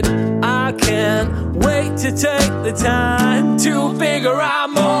tight. I can't wait to take the time to figure out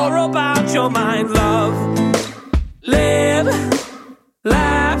more about your mind, love. Live,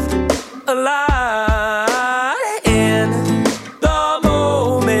 laugh, alive. In the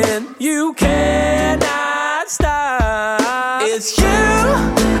moment, you cannot stop. It's you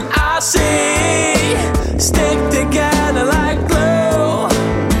I see, stick together like glue.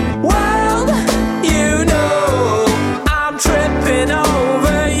 World, you know I'm tripping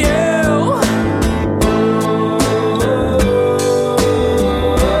over you.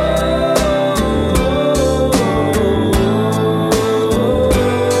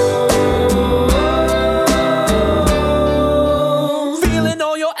 Feeling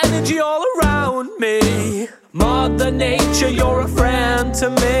all your energy all around me. Mother Nature, you're a friend to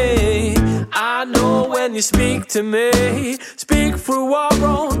me. I know when you speak to me, speak through our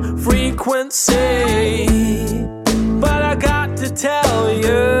own frequency. But I got to tell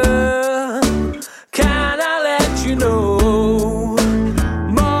you, can I let you know,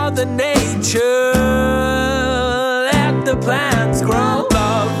 Mother Nature, let the plants grow,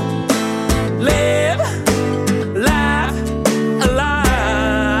 love. Live, laugh,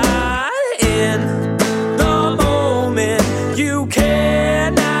 alive. In the moment, you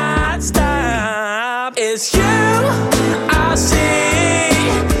cannot stop. It's you I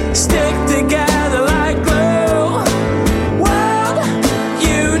see, stick together like glue. World,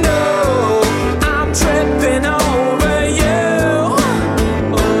 you know I'm tripping over you.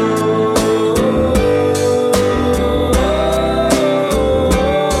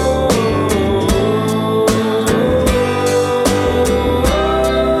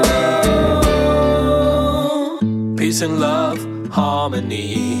 Peace and love,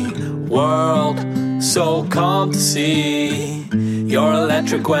 harmony. World, so calm to see. You're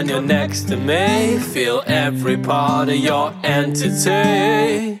electric when you're next to me. Feel every part of your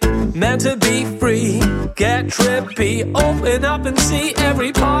entity. Meant to be free, get trippy. Open up and see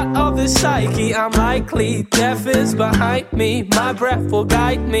every part of the psyche. I'm likely, death is behind me. My breath will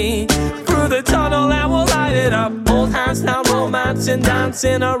guide me through the tunnel and we'll light it up. Old hands now romancing,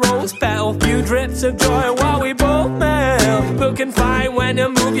 dancing a rose petal. Few drips of joy while we both melt. Looking fine when you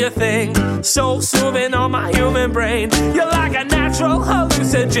move your thing. So soothing on my human brain. You're like a natural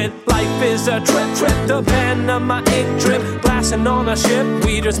hallucinogen. Life is a trip, the pen of my ink drip. Blasting on a ship,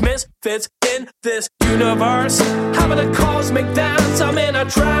 we just misfits in this universe. Having a cosmic dance, I'm in a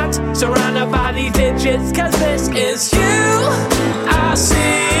trance. Surrounded by these digits, cause this is you I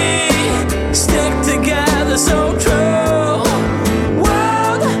see, stick together so true.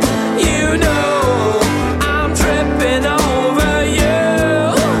 World, you know I'm tripping over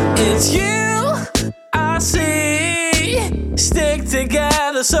you. It's you I see, stick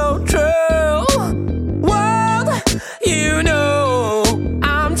together so true. World, you know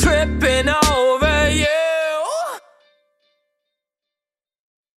I'm tripping over you.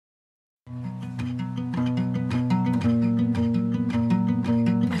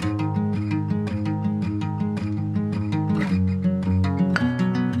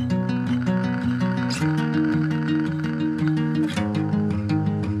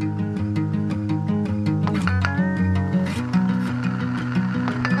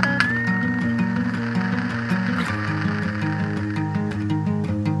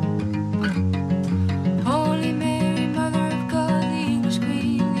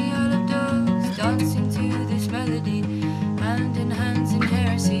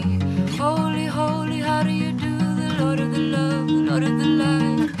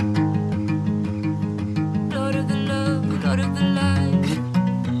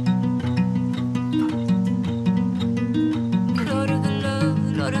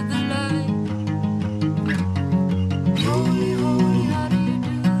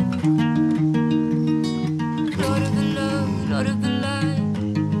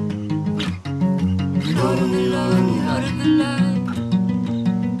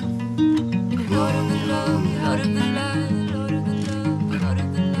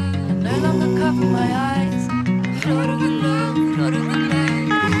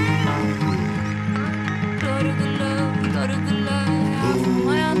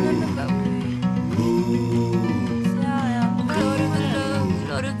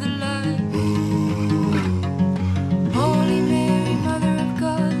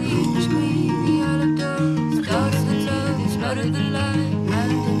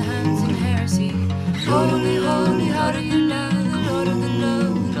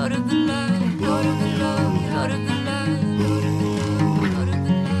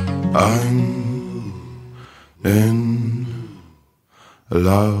 I'm in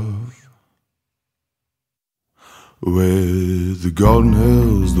love with the golden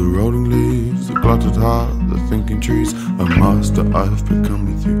hills, the rolling leaves, the cluttered heart, the thinking trees. A master I've become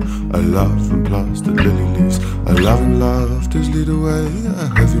with you. A love and plastered lily leaves. A loving laughters lead away a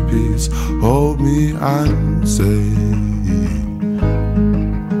heavy peace. Hold me and say,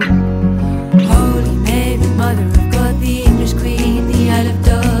 Holy Mary, Mother of God, the English Queen, the Isle of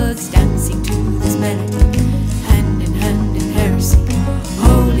Dogs, dancing to this melody, hand in heresy.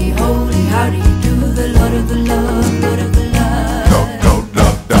 Holy, holy, how do you do? The Lord of the love, Lord of the love. No, no,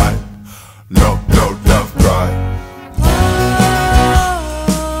 love die. No, no, love cry.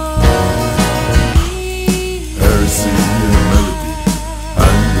 Heresy and melody,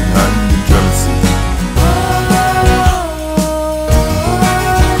 hand in jealousy.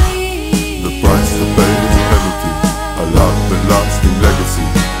 The price to pay is penalty. A love and lasting legacy.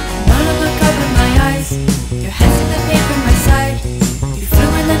 None of the cover my eyes. Your hands in the paper, my side. You flew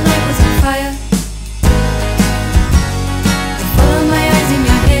when the night was on fire. You follow my eyes in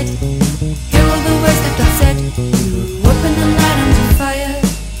your head. Hear all the words that I've said. You open the light onto fire.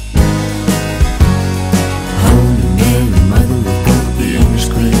 Holy Mary, Mother of God, the English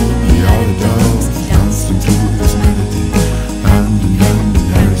Queen, the Isle of Dogs, dancing to this melody, hand in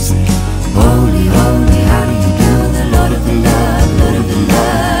heresy. Holy, holy, how do you do? The Lord of the love, Lord of the love.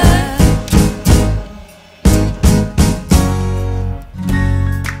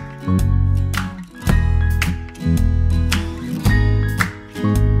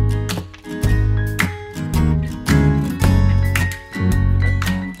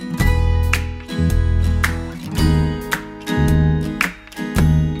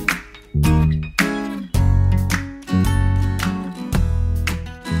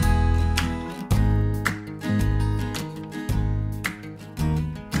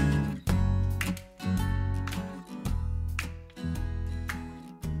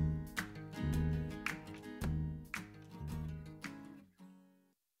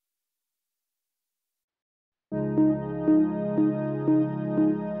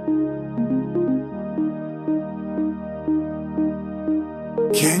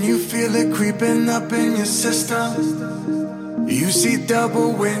 Can you feel it creeping up in your system? You see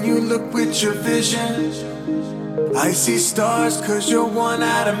double when you look with your vision. I see stars cause you're one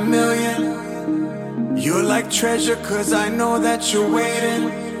out of million. You're like treasure cause I know that you're waiting.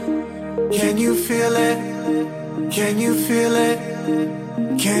 Can you feel it? Can you feel it?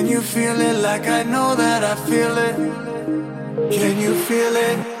 Can you feel it like I know that I feel it? Can you feel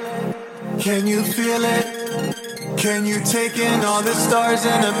it? Can you feel it? Can you take in all the stars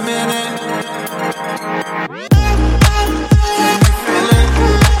in a minute? Can you feel it?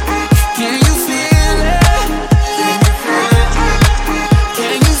 Can you feel it? Can you feel it?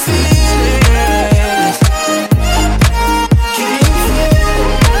 Can you feel it? Can you feel it?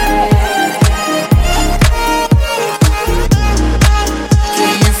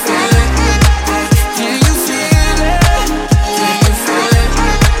 Can you feel it? Can you feel it? Can you feel it?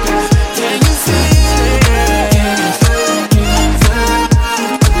 Can you feel it?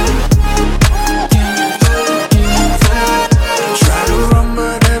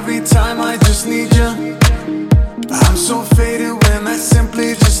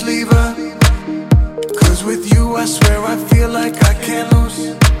 I swear I feel like I can't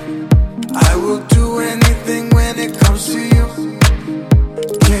lose. I will do anything when it comes to you.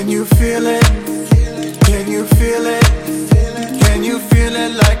 Can you feel it? Can you feel it? Can you feel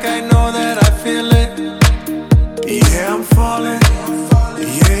it like I know that I feel it? Yeah, I'm falling.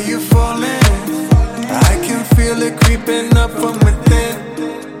 Yeah, you're falling. I can feel it creeping up from within.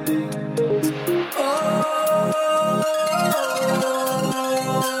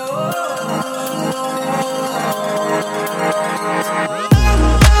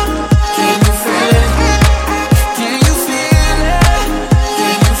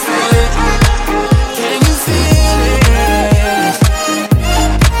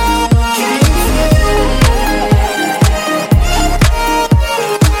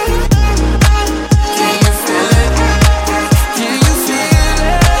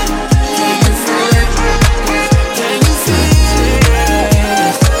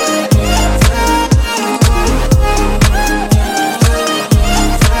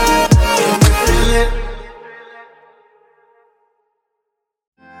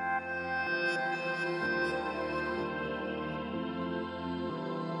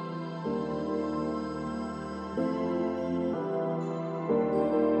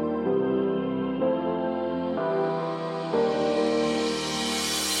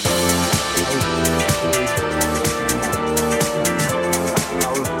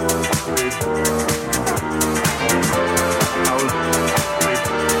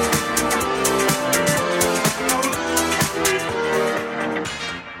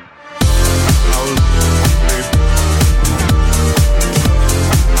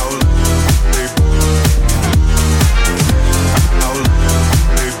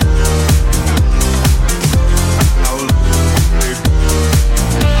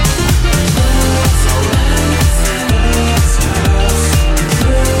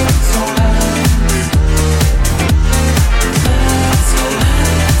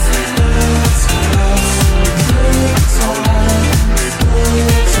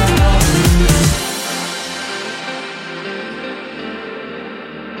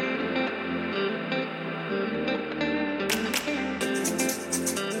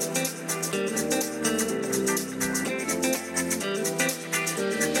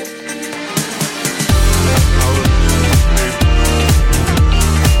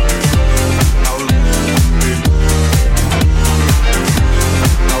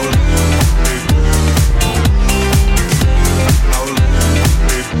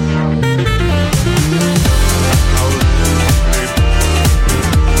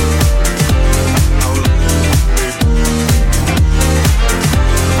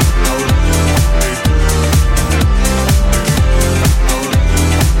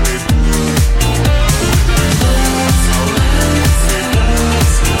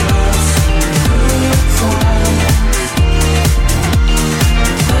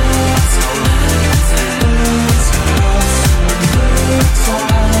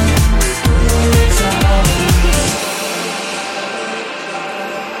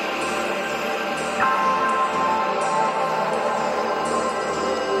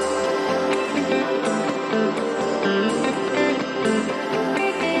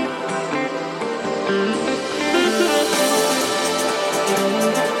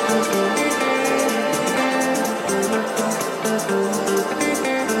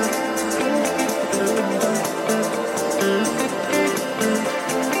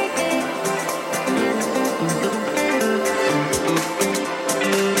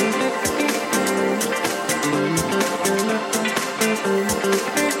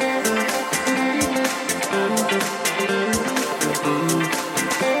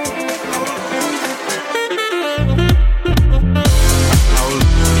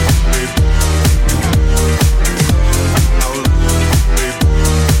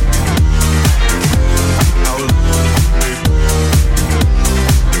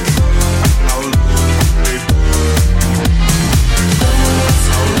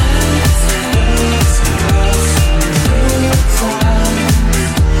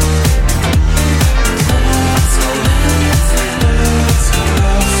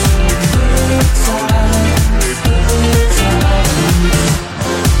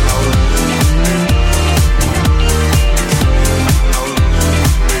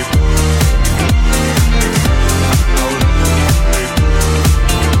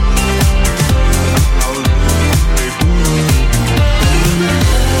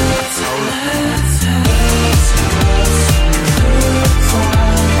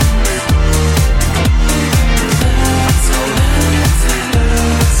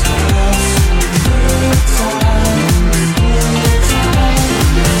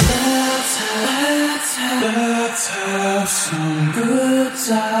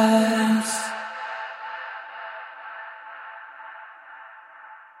 times.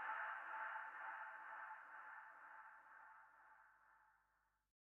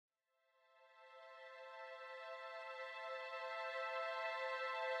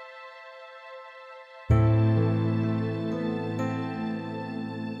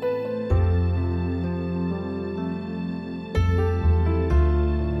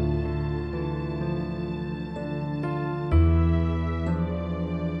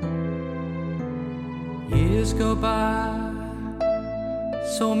 Years go by,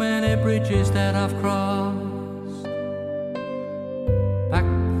 so many bridges that I've crossed. Back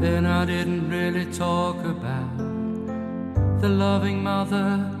then I didn't really talk about the loving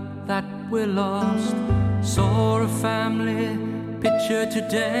mother that we lost. Saw a family picture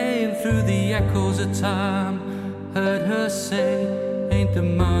today, and through the echoes of time heard her say, ain't the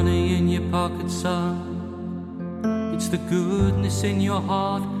money in your pocket, son, it's the goodness in your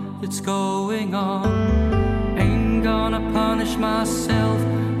heart that's going on. Ain't gonna punish myself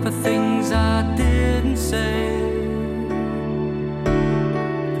for things I didn't say.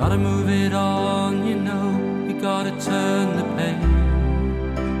 Gotta move it on, you know, you gotta turn the page.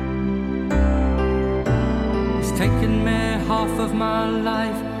 It's taken me half of my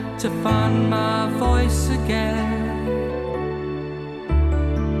life to find my voice again.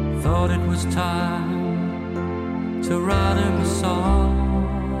 Thought it was time to write him a song.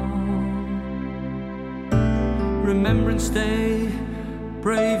 Remembrance Day,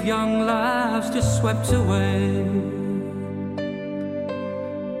 brave young lives just swept away.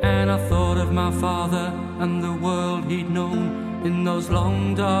 And I thought of my father and the world he'd known in those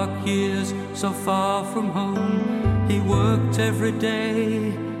long dark years so far from home. He worked every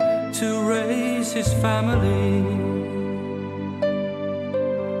day to raise his family.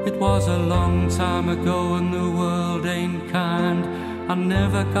 It was a long time ago and the world ain't kind. I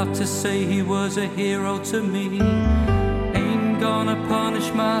never got to say he was a hero to me. Ain't gonna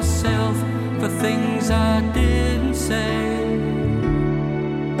punish myself for things I didn't say.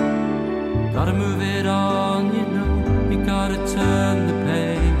 Gotta move it on, you know, you gotta turn the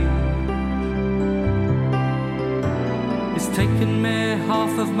page. It's taken me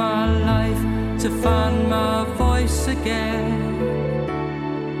half of my life to find my voice again.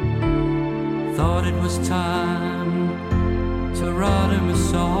 Thought it was time to write him a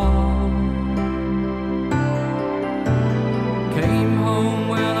song. Came home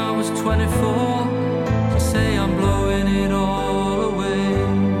when I was 24 to say I'm blowing it all away.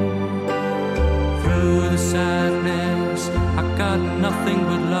 Through the sadness I got nothing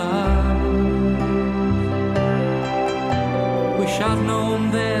but love. Wish I'd known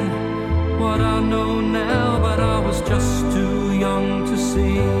then what I know now, but I was just too young to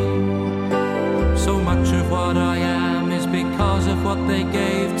see. So much of what I am is because of what they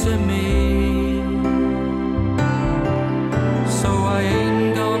gave to me. So I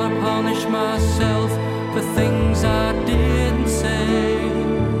ain't gonna punish myself for things I didn't say.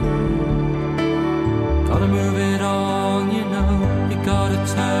 Gotta move it on, you know, you gotta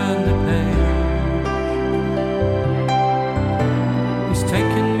turn the page. It's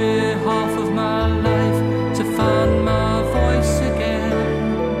taken me half of my life to find my voice again.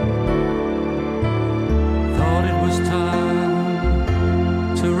 Thought it was time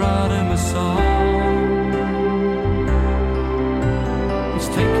to write him a song. It's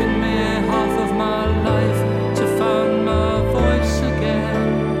taken me half of my life to find my voice again.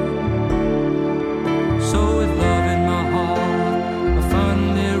 So with love in my heart, I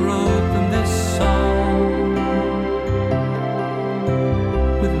finally wrote them this song.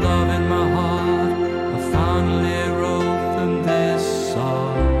 With love in my heart, I finally wrote them this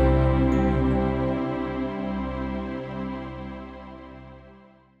song.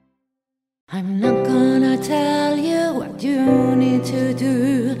 I'm not gonna tell you what you need to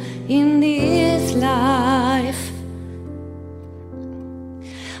do in this life.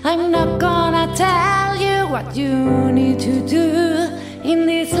 I'm not gonna tell you what you need to do in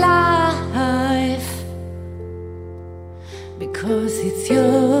this life. Because it's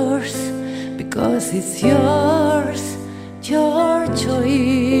yours, because it's yours, your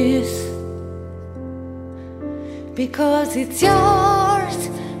choice. Because it's yours,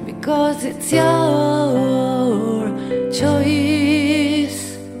 because it's your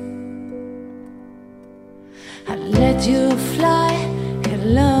choice. I'll let you fly,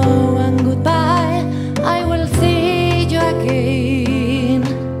 hello and goodbye. I will see you again.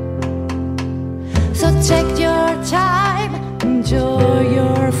 So take your time, enjoy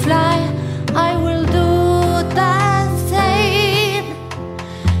your flight. I will do the same.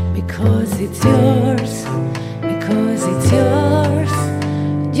 Because it's yours, because it's yours,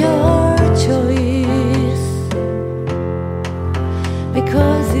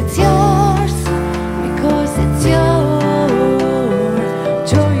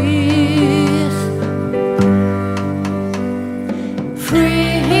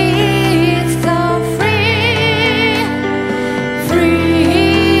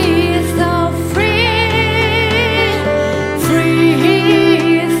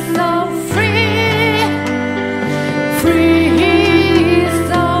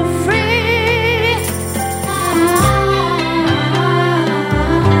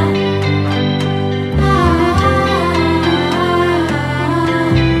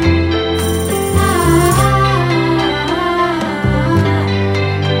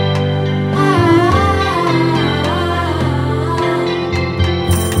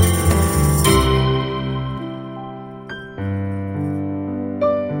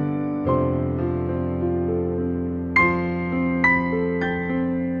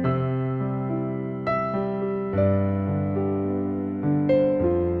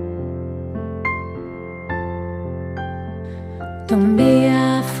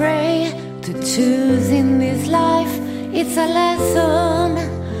 it's a lesson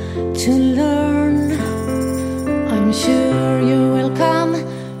to learn. I'm sure you will come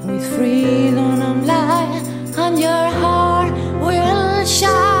with freedom and light, and your heart will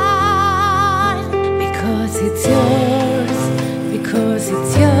shine. Because it's yours, because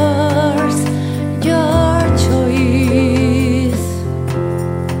it's yours, your choice.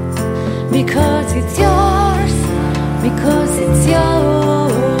 Because it's yours, because it's your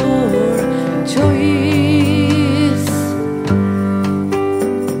choice.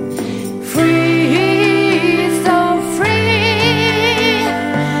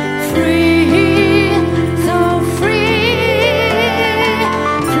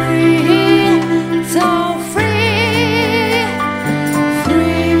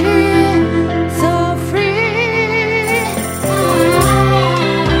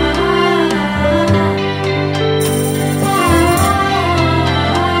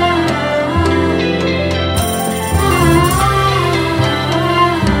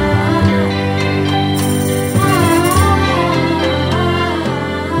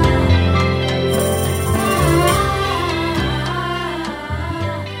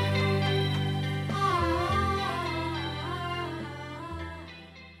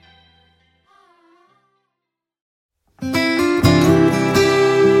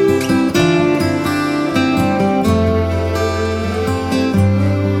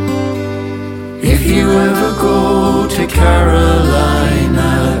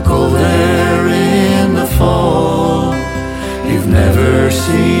 Carolina, go there in the fall. You've never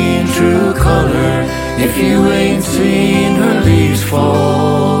seen true color if you ain't seen her leaves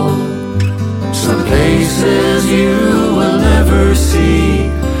fall. Some places you will never see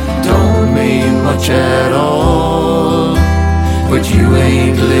don't mean much at all, but you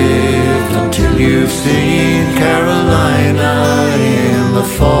ain't lived until you've seen Carolina in the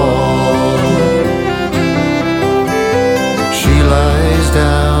fall. Lies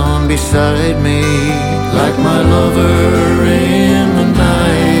down beside me like my lover in the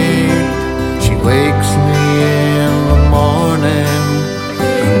night. She wakes me in the morning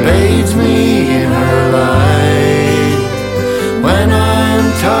and bathes me in her light. When I'm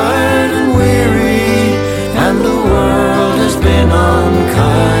tired and weary and the world has been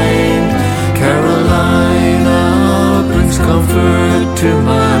unkind, Carolina brings comfort to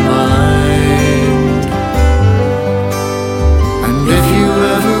my mind. If you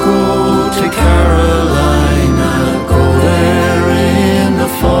ever go to Carolina, go there in the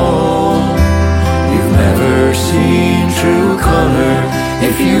fall. You've never seen true color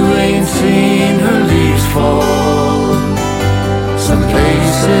if you ain't seen her leaves fall. Some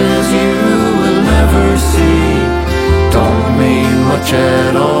places you will never see don't mean much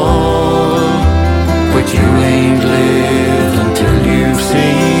at all, but you ain't lived until you've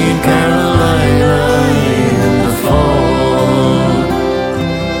seen Carolina in the fall.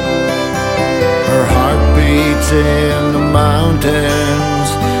 Her heart beats in the mountains,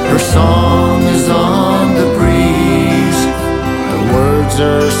 her song is on the breeze. The words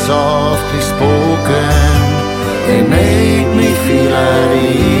are softly spoken, they make me feel at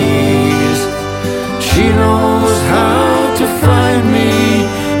ease. She knows how to find me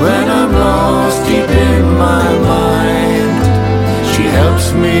when I'm lost deep in my mind. She helps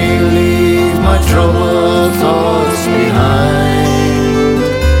me leave my troubled thoughts behind.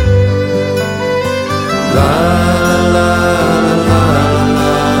 La la la la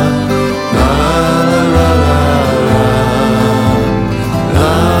la la la la la.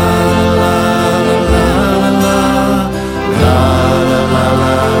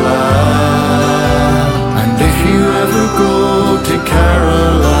 And if you ever go to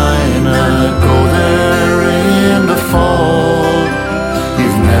Carolina, go there in the fall.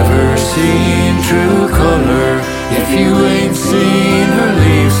 You've never seen true color if you ain't seen her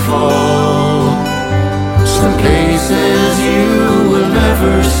leaves fall. Some places you will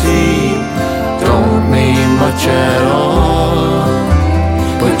never see don't mean much at all,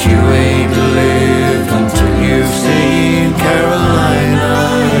 but you ain't lived until you've seen Carolina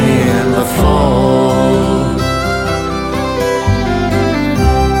in the fall.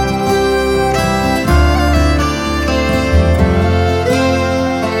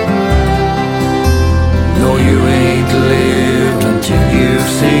 No, you ain't lived until you've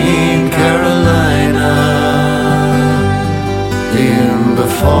seen Carolina in the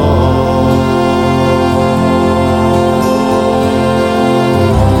fall.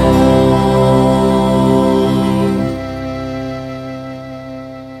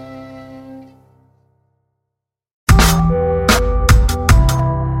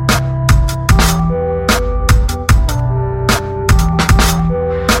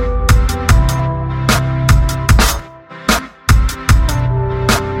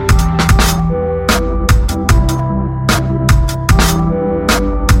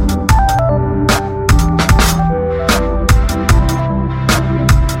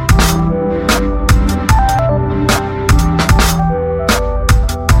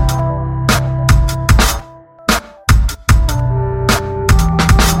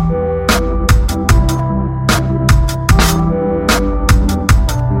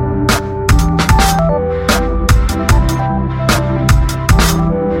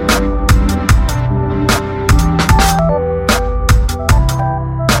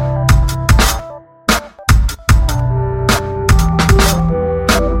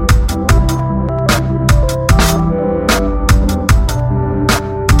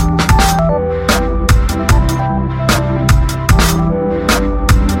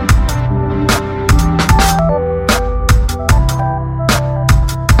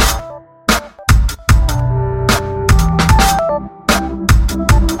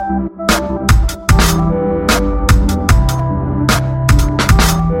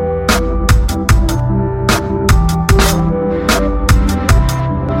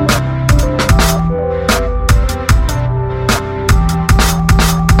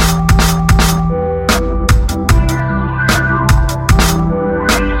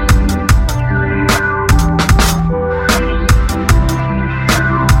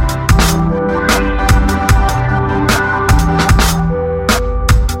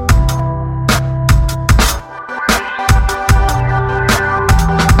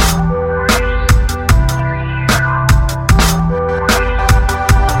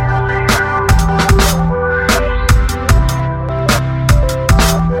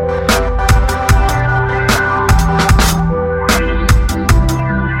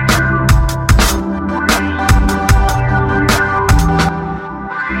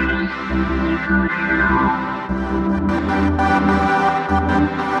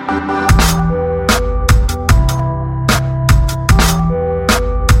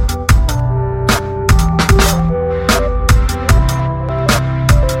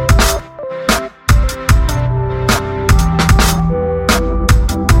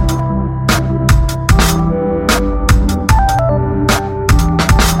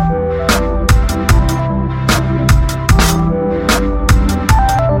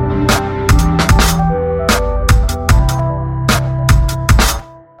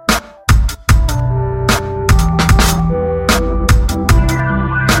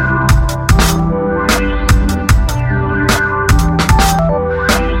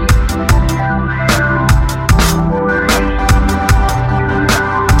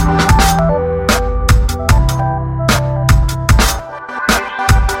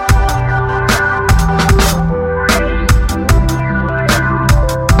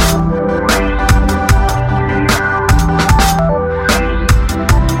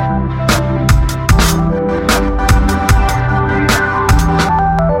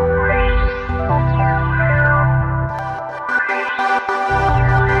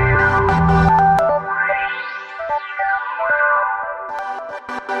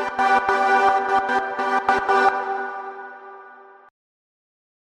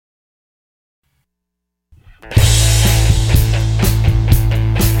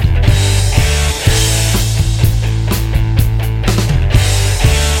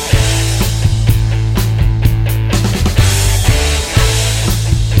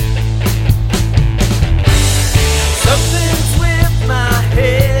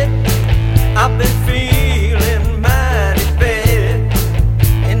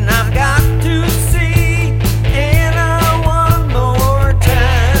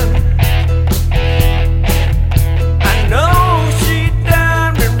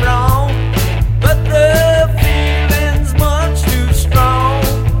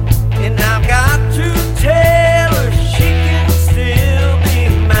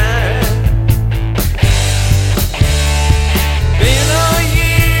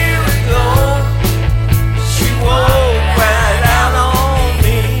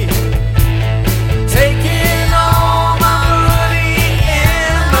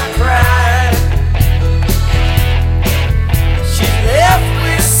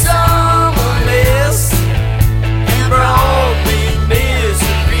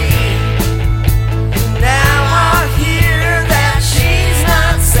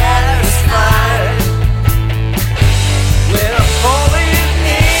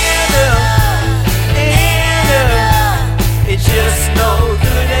 no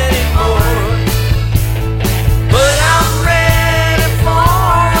good anymore. But I'm ready for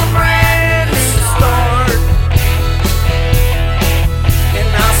a brand new start, and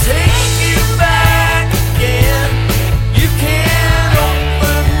I'll take you back again. You can't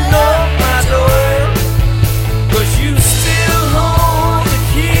open up my door, 'cause you still hold the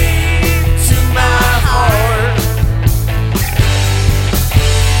key to my heart.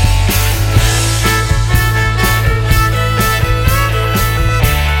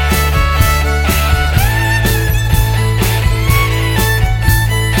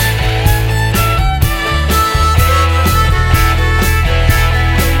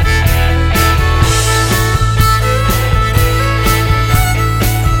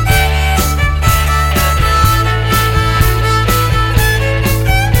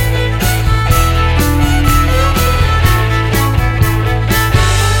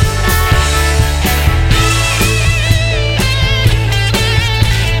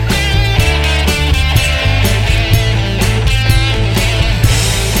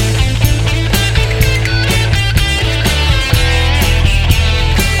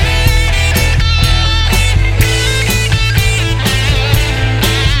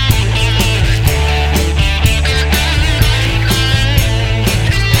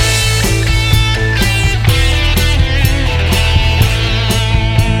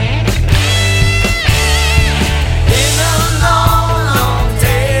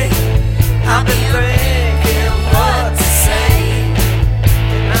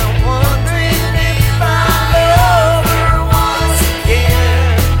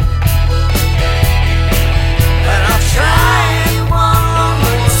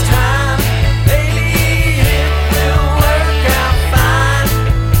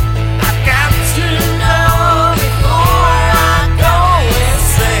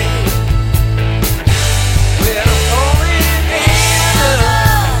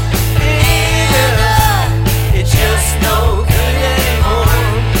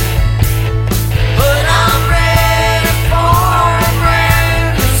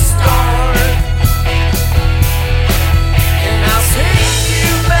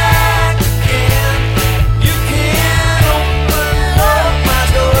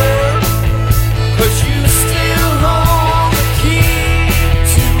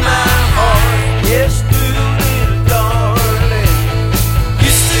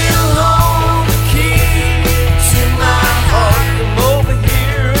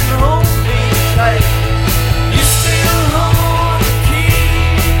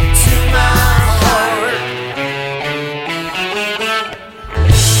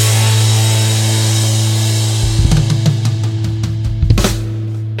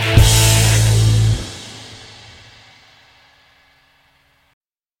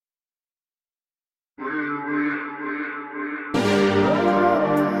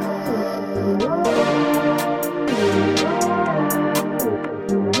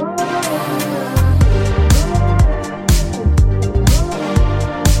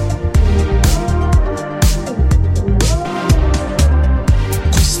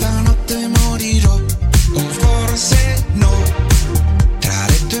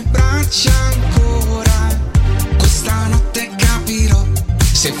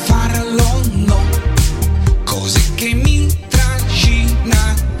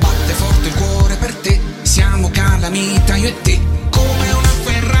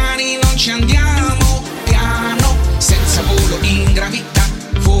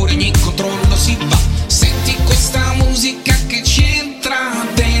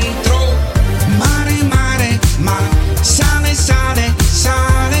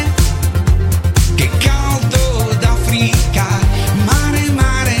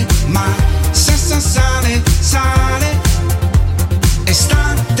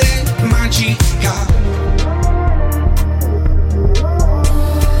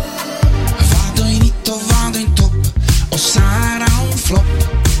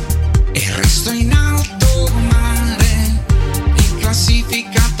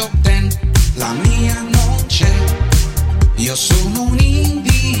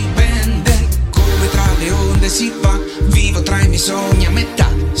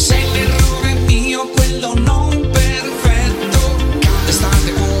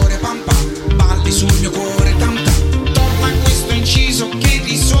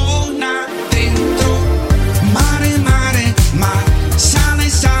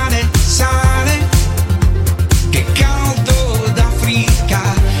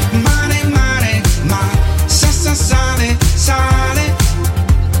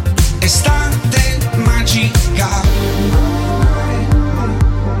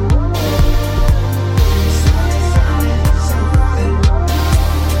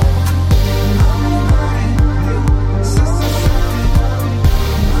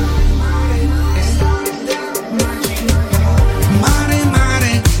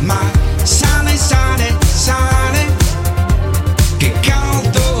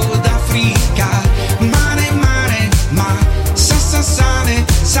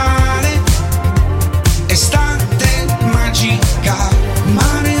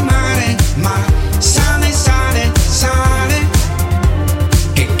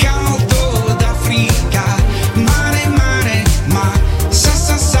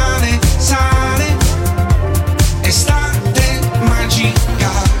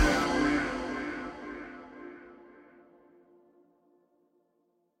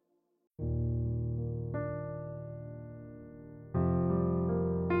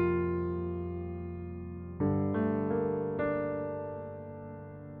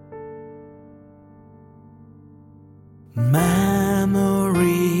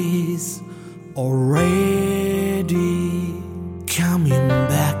 Memories already coming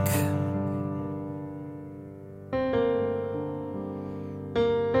back.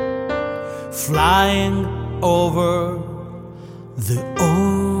 Flying over the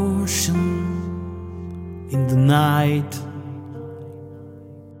ocean in the night.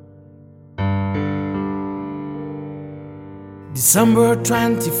 December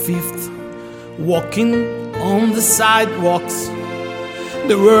 25th, walking on the sidewalks.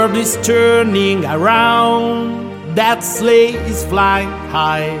 The world is turning around, that sleigh is flying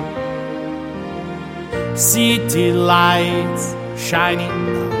high. City lights shining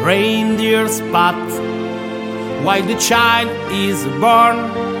a reindeer spot, while the child is born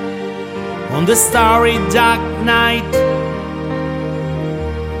on the starry dark night.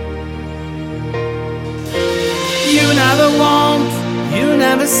 You never want, you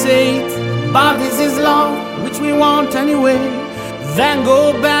never say it, but this is love, which we want anyway. Then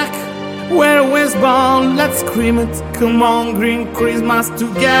go back where we was born, let's scream it, come on, green Christmas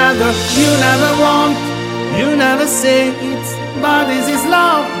together. You never want, you never say it, but this is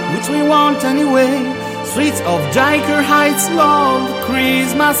love, which we want anyway. Streets of Diker Heights, love,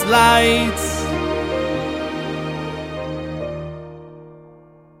 Christmas lights.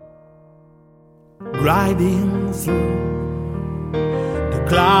 Gliding through the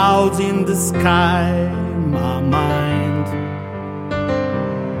clouds in the sky, my mind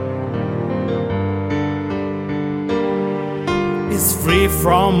is free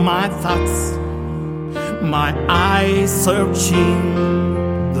from my thoughts, my eyes searching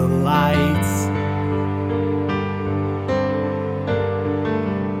the lights.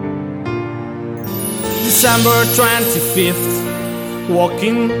 December 25th,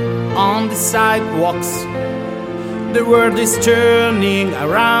 walking on the sidewalks. The world is turning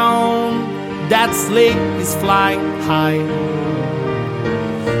around, that sleigh is flying high.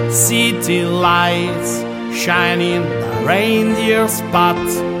 City lights shining a reindeer spot,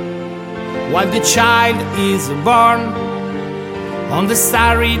 while the child is born on the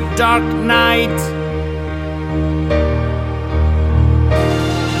starry dark night.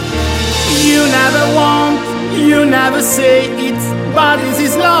 You never want, you never say it, but this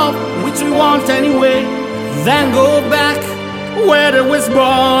is love, which we want anyway. Then go back where it was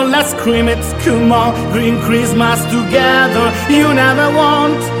born, let's scream it, come on, green Christmas together. You never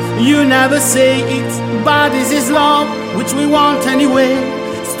want, you never say it, but this is love, which we want anyway.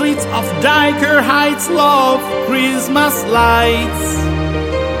 Streets of Diker Heights, love, Christmas lights.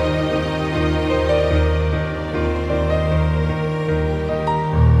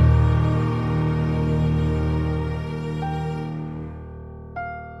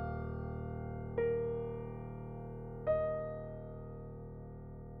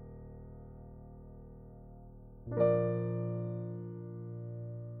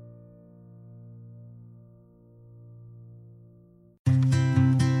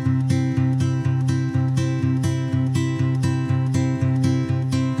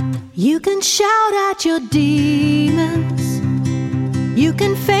 You can shout at your demons, you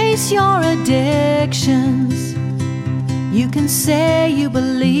can face your addictions, you can say you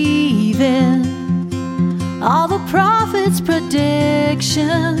believe in all the prophets'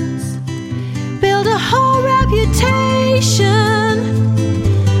 predictions, build a whole reputation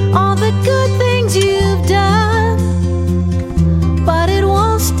on the good things you've done, but it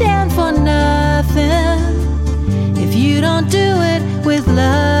won't stand for nothing if you don't do it with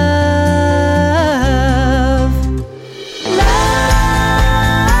love.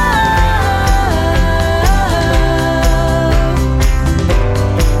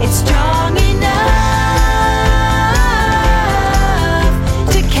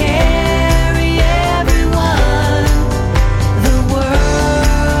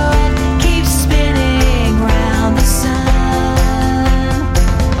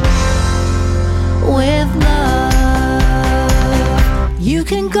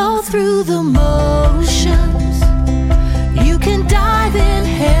 Go through the motions, you can dive in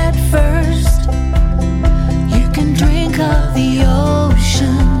head first, you can drink of the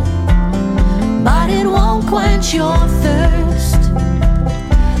ocean, but it won't quench your thirst.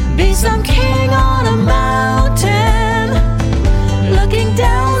 Be some king on a mountain, looking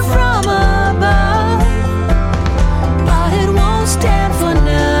down from above, but it won't stand for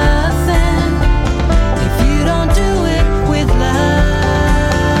nothing if you don't do it with love.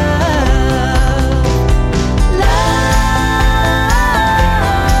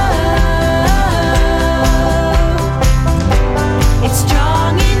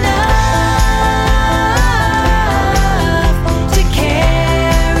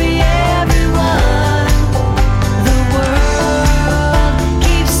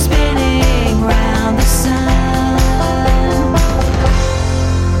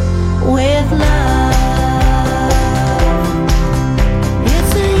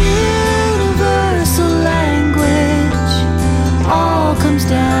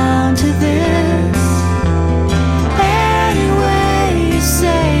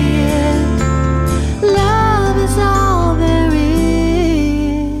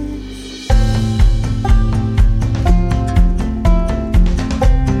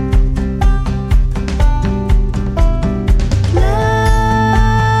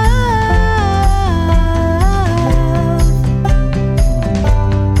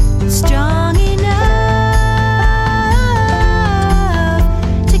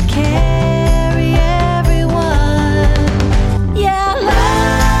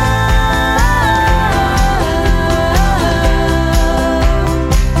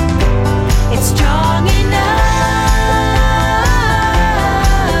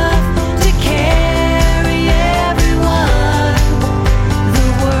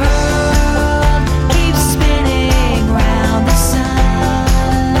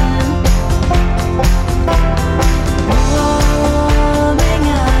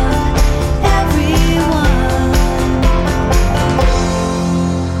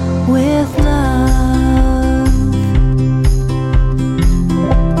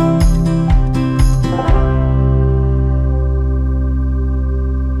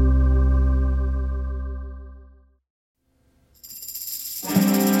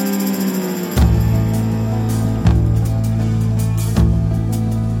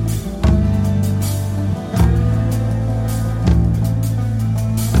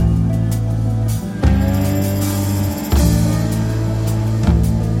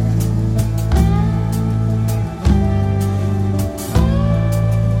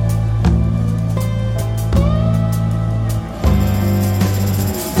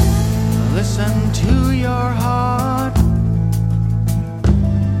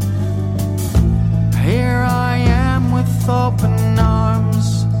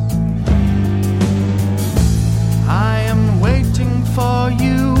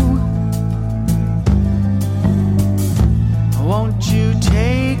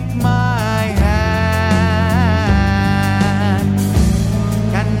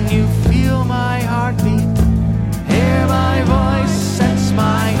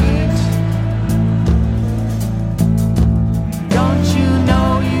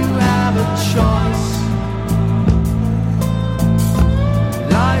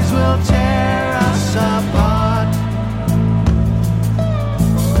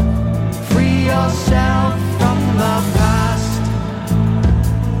 yourself from the past.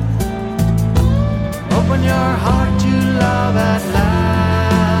 Open your heart to love at last.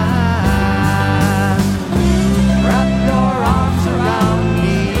 Wrap your arms around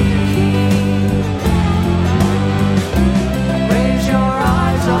me. Raise your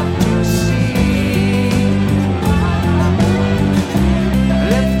eyes up to see.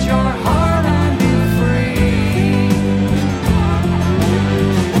 Lift your heart and be free.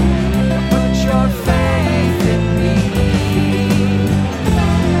 Put your faith in me.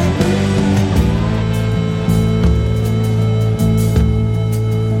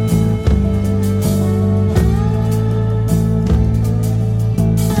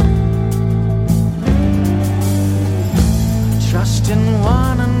 Trust in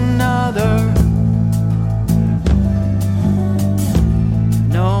one another.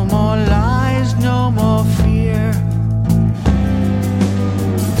 No more lies, no more fear.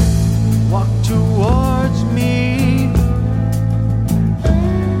 Walk towards me.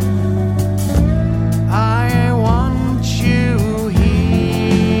 I want you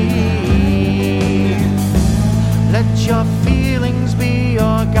here. Let your feelings be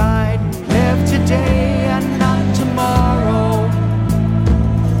your guide. Live today and not tomorrow.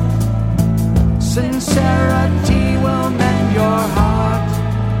 Sincerity will mend your heart.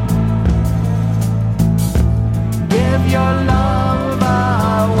 Give your love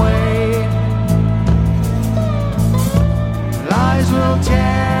away. Lies will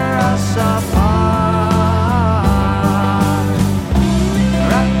tear us apart.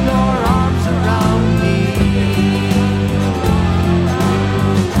 Wrap your arms around me.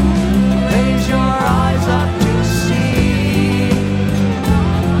 Raise your eyes up to see.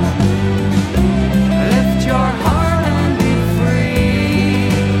 Lift your heart and be free.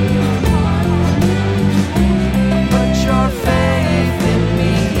 Put your faith in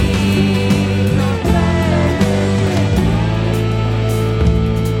me.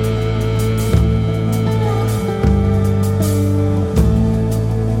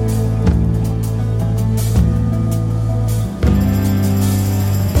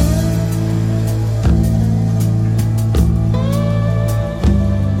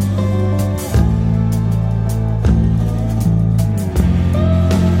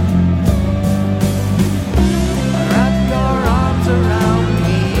 Wrap your arms around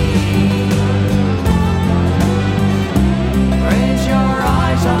me. Raise your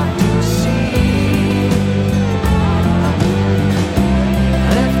eyes up to see.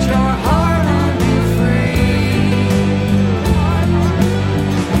 Lift your heart and be free.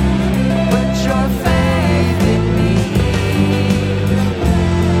 Put your faith in me.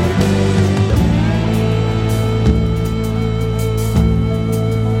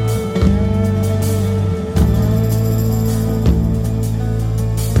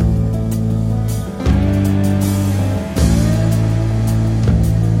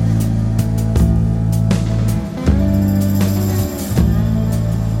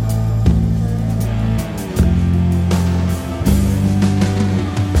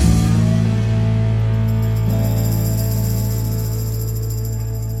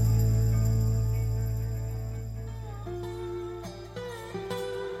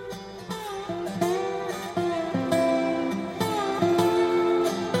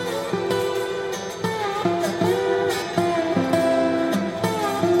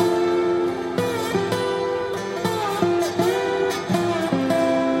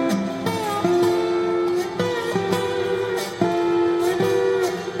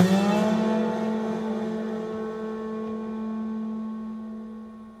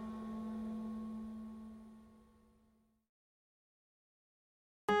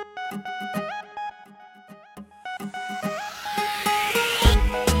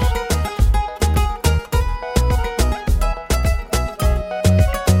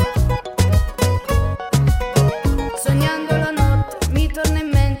 Sognando la notte mi torna in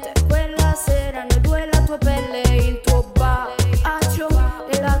mente quella sera, noi due, la tua pelle, il tuo bacio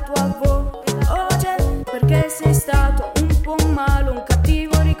e la tua voce. Perché sei stato un po' male, un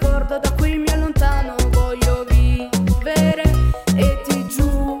cattivo ricordo da cui mi allontano. Voglio vivere e ti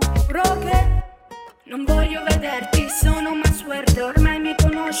giuro che non voglio vederti, sono una suerte. Ormai mi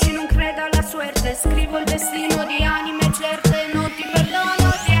conosci, non credo alla suerte. Scrivo il destino di anime certe, non ti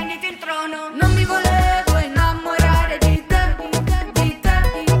perdono, tieniti il trono. Non mi volevo innamorare di te, di te.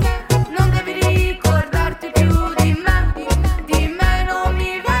 Non devi ricordarti più di me, non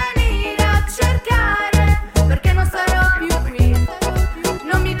mi venire a cercare, perché non sarò più qui.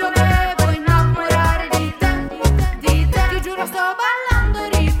 Non mi dovevo innamorare di te, ti giuro sto ballando e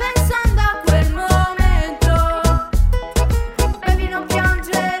ripensando a quel momento. Baby non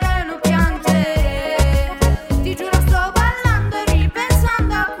piangere, non piangere.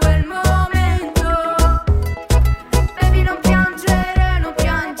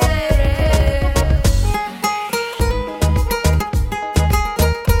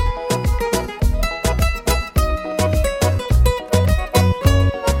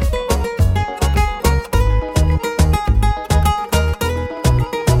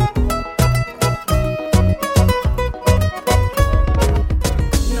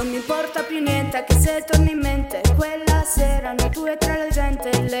 sera che se torni in mente, quella sera noi due tra la gente,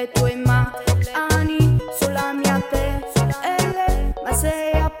 le tue mani sulla mia pelle, ma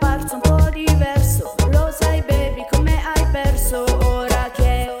sei apparso un po' diverso, lo sai baby come hai perso, ora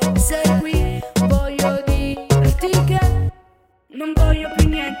che sei qui voglio dirti che non voglio più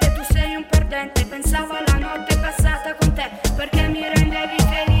niente, tu sei un perdente, pensavo alla notte passata con te, perché mi rendevi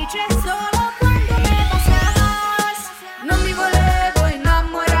felice solo quando me passavas, non mi volevo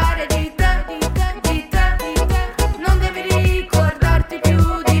innamorare di te, non devi ricordarti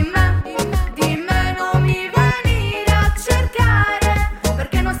più di me, non mi venire a cercare,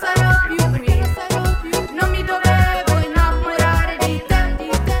 perché non sarò più qui, non mi dovevo innamorare di te,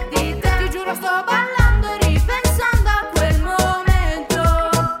 ti giuro sto ballando e ripensando a quel momento,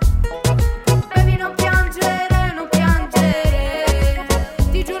 baby non piangere,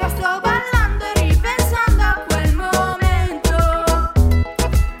 ti giuro sto ballando e ripensando a quel momento,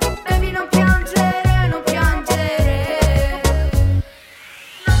 baby non piangere, non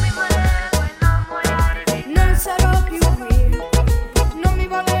mi volevo innamorare di te, non sarò più qui, non mi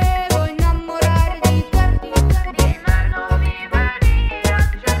volevo innamorare di te, non mi venire a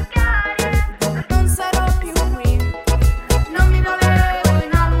cercare, non sarò più qui, non mi volevo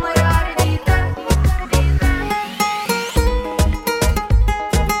innamorare di te,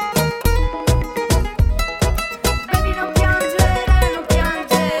 baby non piangere, baby non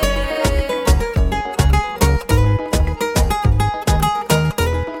piangere,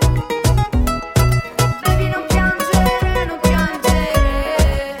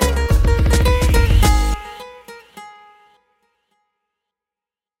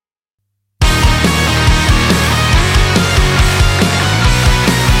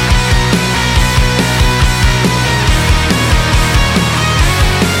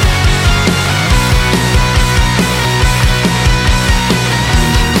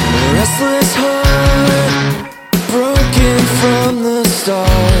 Restless heart, broken from the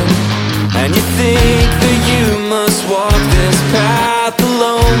start, and you think that you must walk this path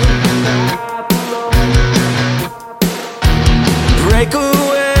alone. Break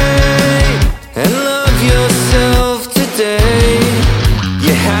away and love yourself today.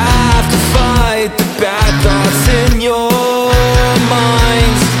 You have to fight the bad thoughts in your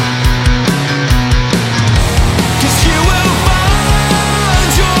mind. 'Cause you will find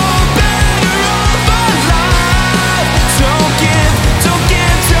you're better off alive. Don't give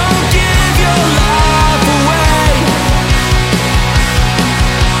your life away.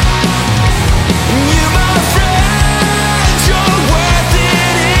 You, my friend, you're worth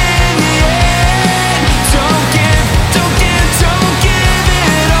it in the end. Don't give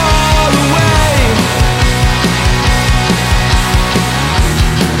it all away.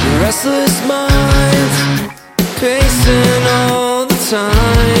 Restless minds, pacing all the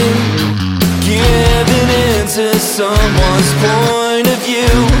time, giving in to someone's point of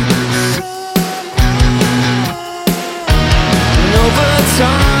view. And over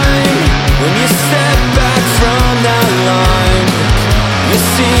time, when you step back from that line, you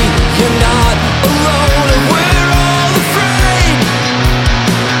see you're not alone and we're all afraid.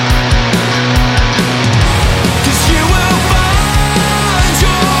 'Cause you will find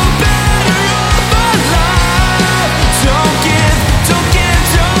you're better off alive. Don't give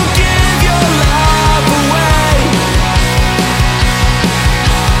your life away.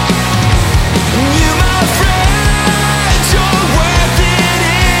 You, my friend, you're worth it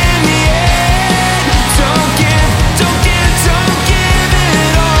in the end. Don't give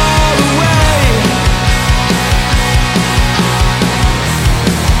it all away.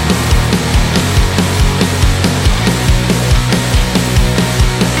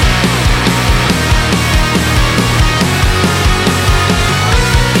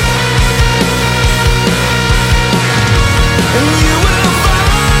 And you will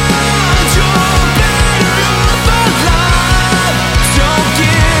find you're better off alive. Don't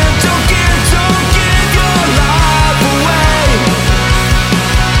give your life away.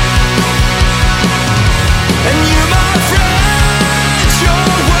 And you, my friend,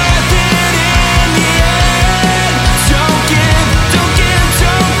 you're worth it in the end. Don't give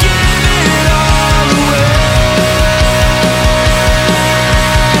it all away.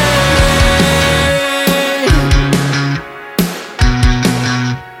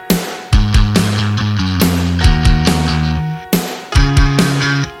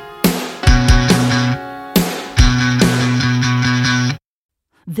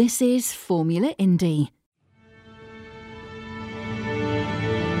 This is Formula Indie.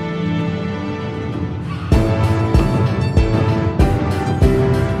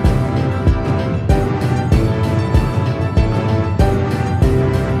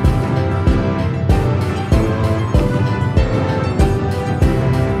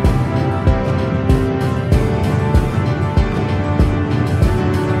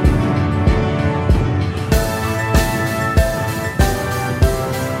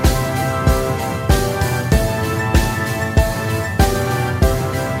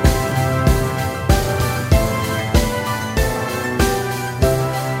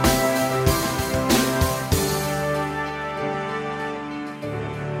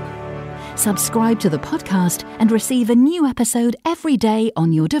 Subscribe to the podcast and receive a new episode every day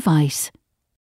on your device.